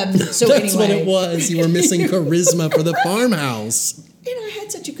 So That's anyway, what it was. You were missing charisma for the farmhouse. And I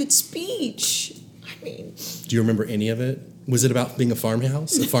had such a good speech. I mean, Do you remember any of it? Was it about being a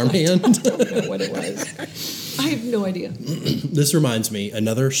farmhouse? A farmhand? I don't know what it was. I have no idea. This reminds me,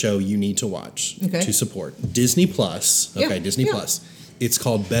 another show you need to watch to support. Disney Plus. Okay, Yeah, Disney yeah. Plus. It's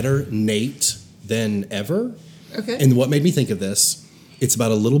called Better Nate Than Ever. Okay. And what made me think of this, it's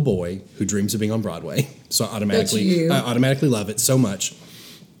about a little boy who dreams of being on Broadway. So I automatically love it so much.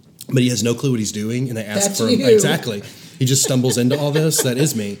 But he has no clue what he's doing, and they ask That's for him. you. Exactly. He just stumbles into all this. That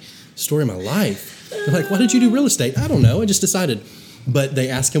is me. Story of my life. They're like, why did you do real estate? I don't know. I just decided. But they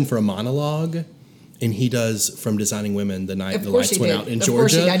ask him for a monologue, and he does From Designing Women the night Of the course lights he went did. out in Of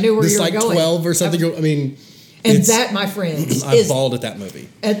course Georgia. I knew where This you were like going. 12 or something. I mean, And it's- that, my friends, I is bawled at that movie.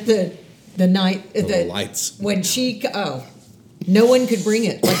 at the night The lights. when no one could bring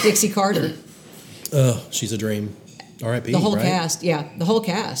it like Dixie Carter. Oh, she's a dream. R.I.P. The whole right? cast, the whole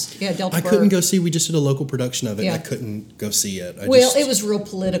cast, Delta I Burke. couldn't go see. We just did a local production of it. Yeah. And I couldn't go see it. It was real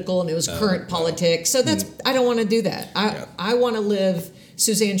political and it was current politics. So I don't want to do that. I want to live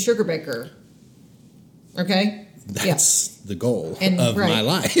Suzanne Sugarbaker. Okay? That's the goal And- of right. my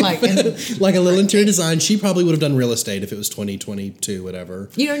life. Like- and- like a little interior design. She probably would have done real estate if it was 2022, whatever.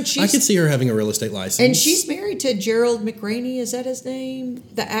 And I could see her having a real estate license. And she's married to Gerald McRaney. Is that his name?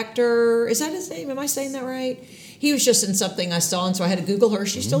 The actor. Is that his name? Am I saying that right? He was just in something I saw, and so I had to Google her.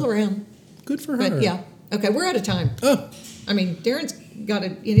 She's still around. Good for her. But yeah. Okay, we're out of time. Oh, I mean, Darren's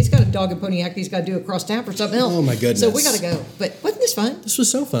he's got a dog and pony act he's got to do across town for something else. Oh, my goodness. So we got to go. But wasn't this fun? this was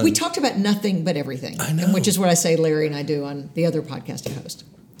so fun. We talked about nothing but everything. I know. And which is what I say Larry and I do on the other podcast I host.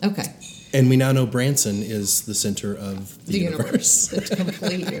 Okay. And we now know Branson is the center of the universe. The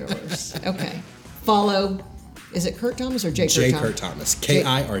complete universe. Okay. Follow, is it Kirt Thomas or J. J. Kirt Kirt Thomas.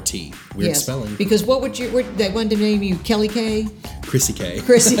 K-I-R-T. Weird Yes. spelling. Because they wanted to name you Kelly K, Chrissy K.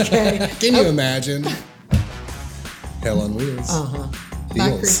 Chrissy K. Can you imagine? Hell on wheels.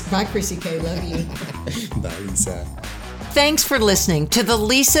 Bye, Chrissy K. Love you. Bye, Lisa. Thanks for listening to the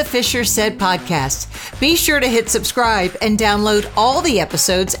Lisa Fisher Said podcast. Be sure to hit subscribe and download all the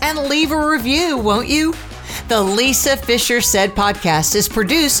episodes and leave a review, won't you? The Lisa Fisher Said podcast is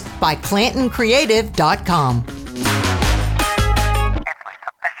produced by ClantonCreative.com.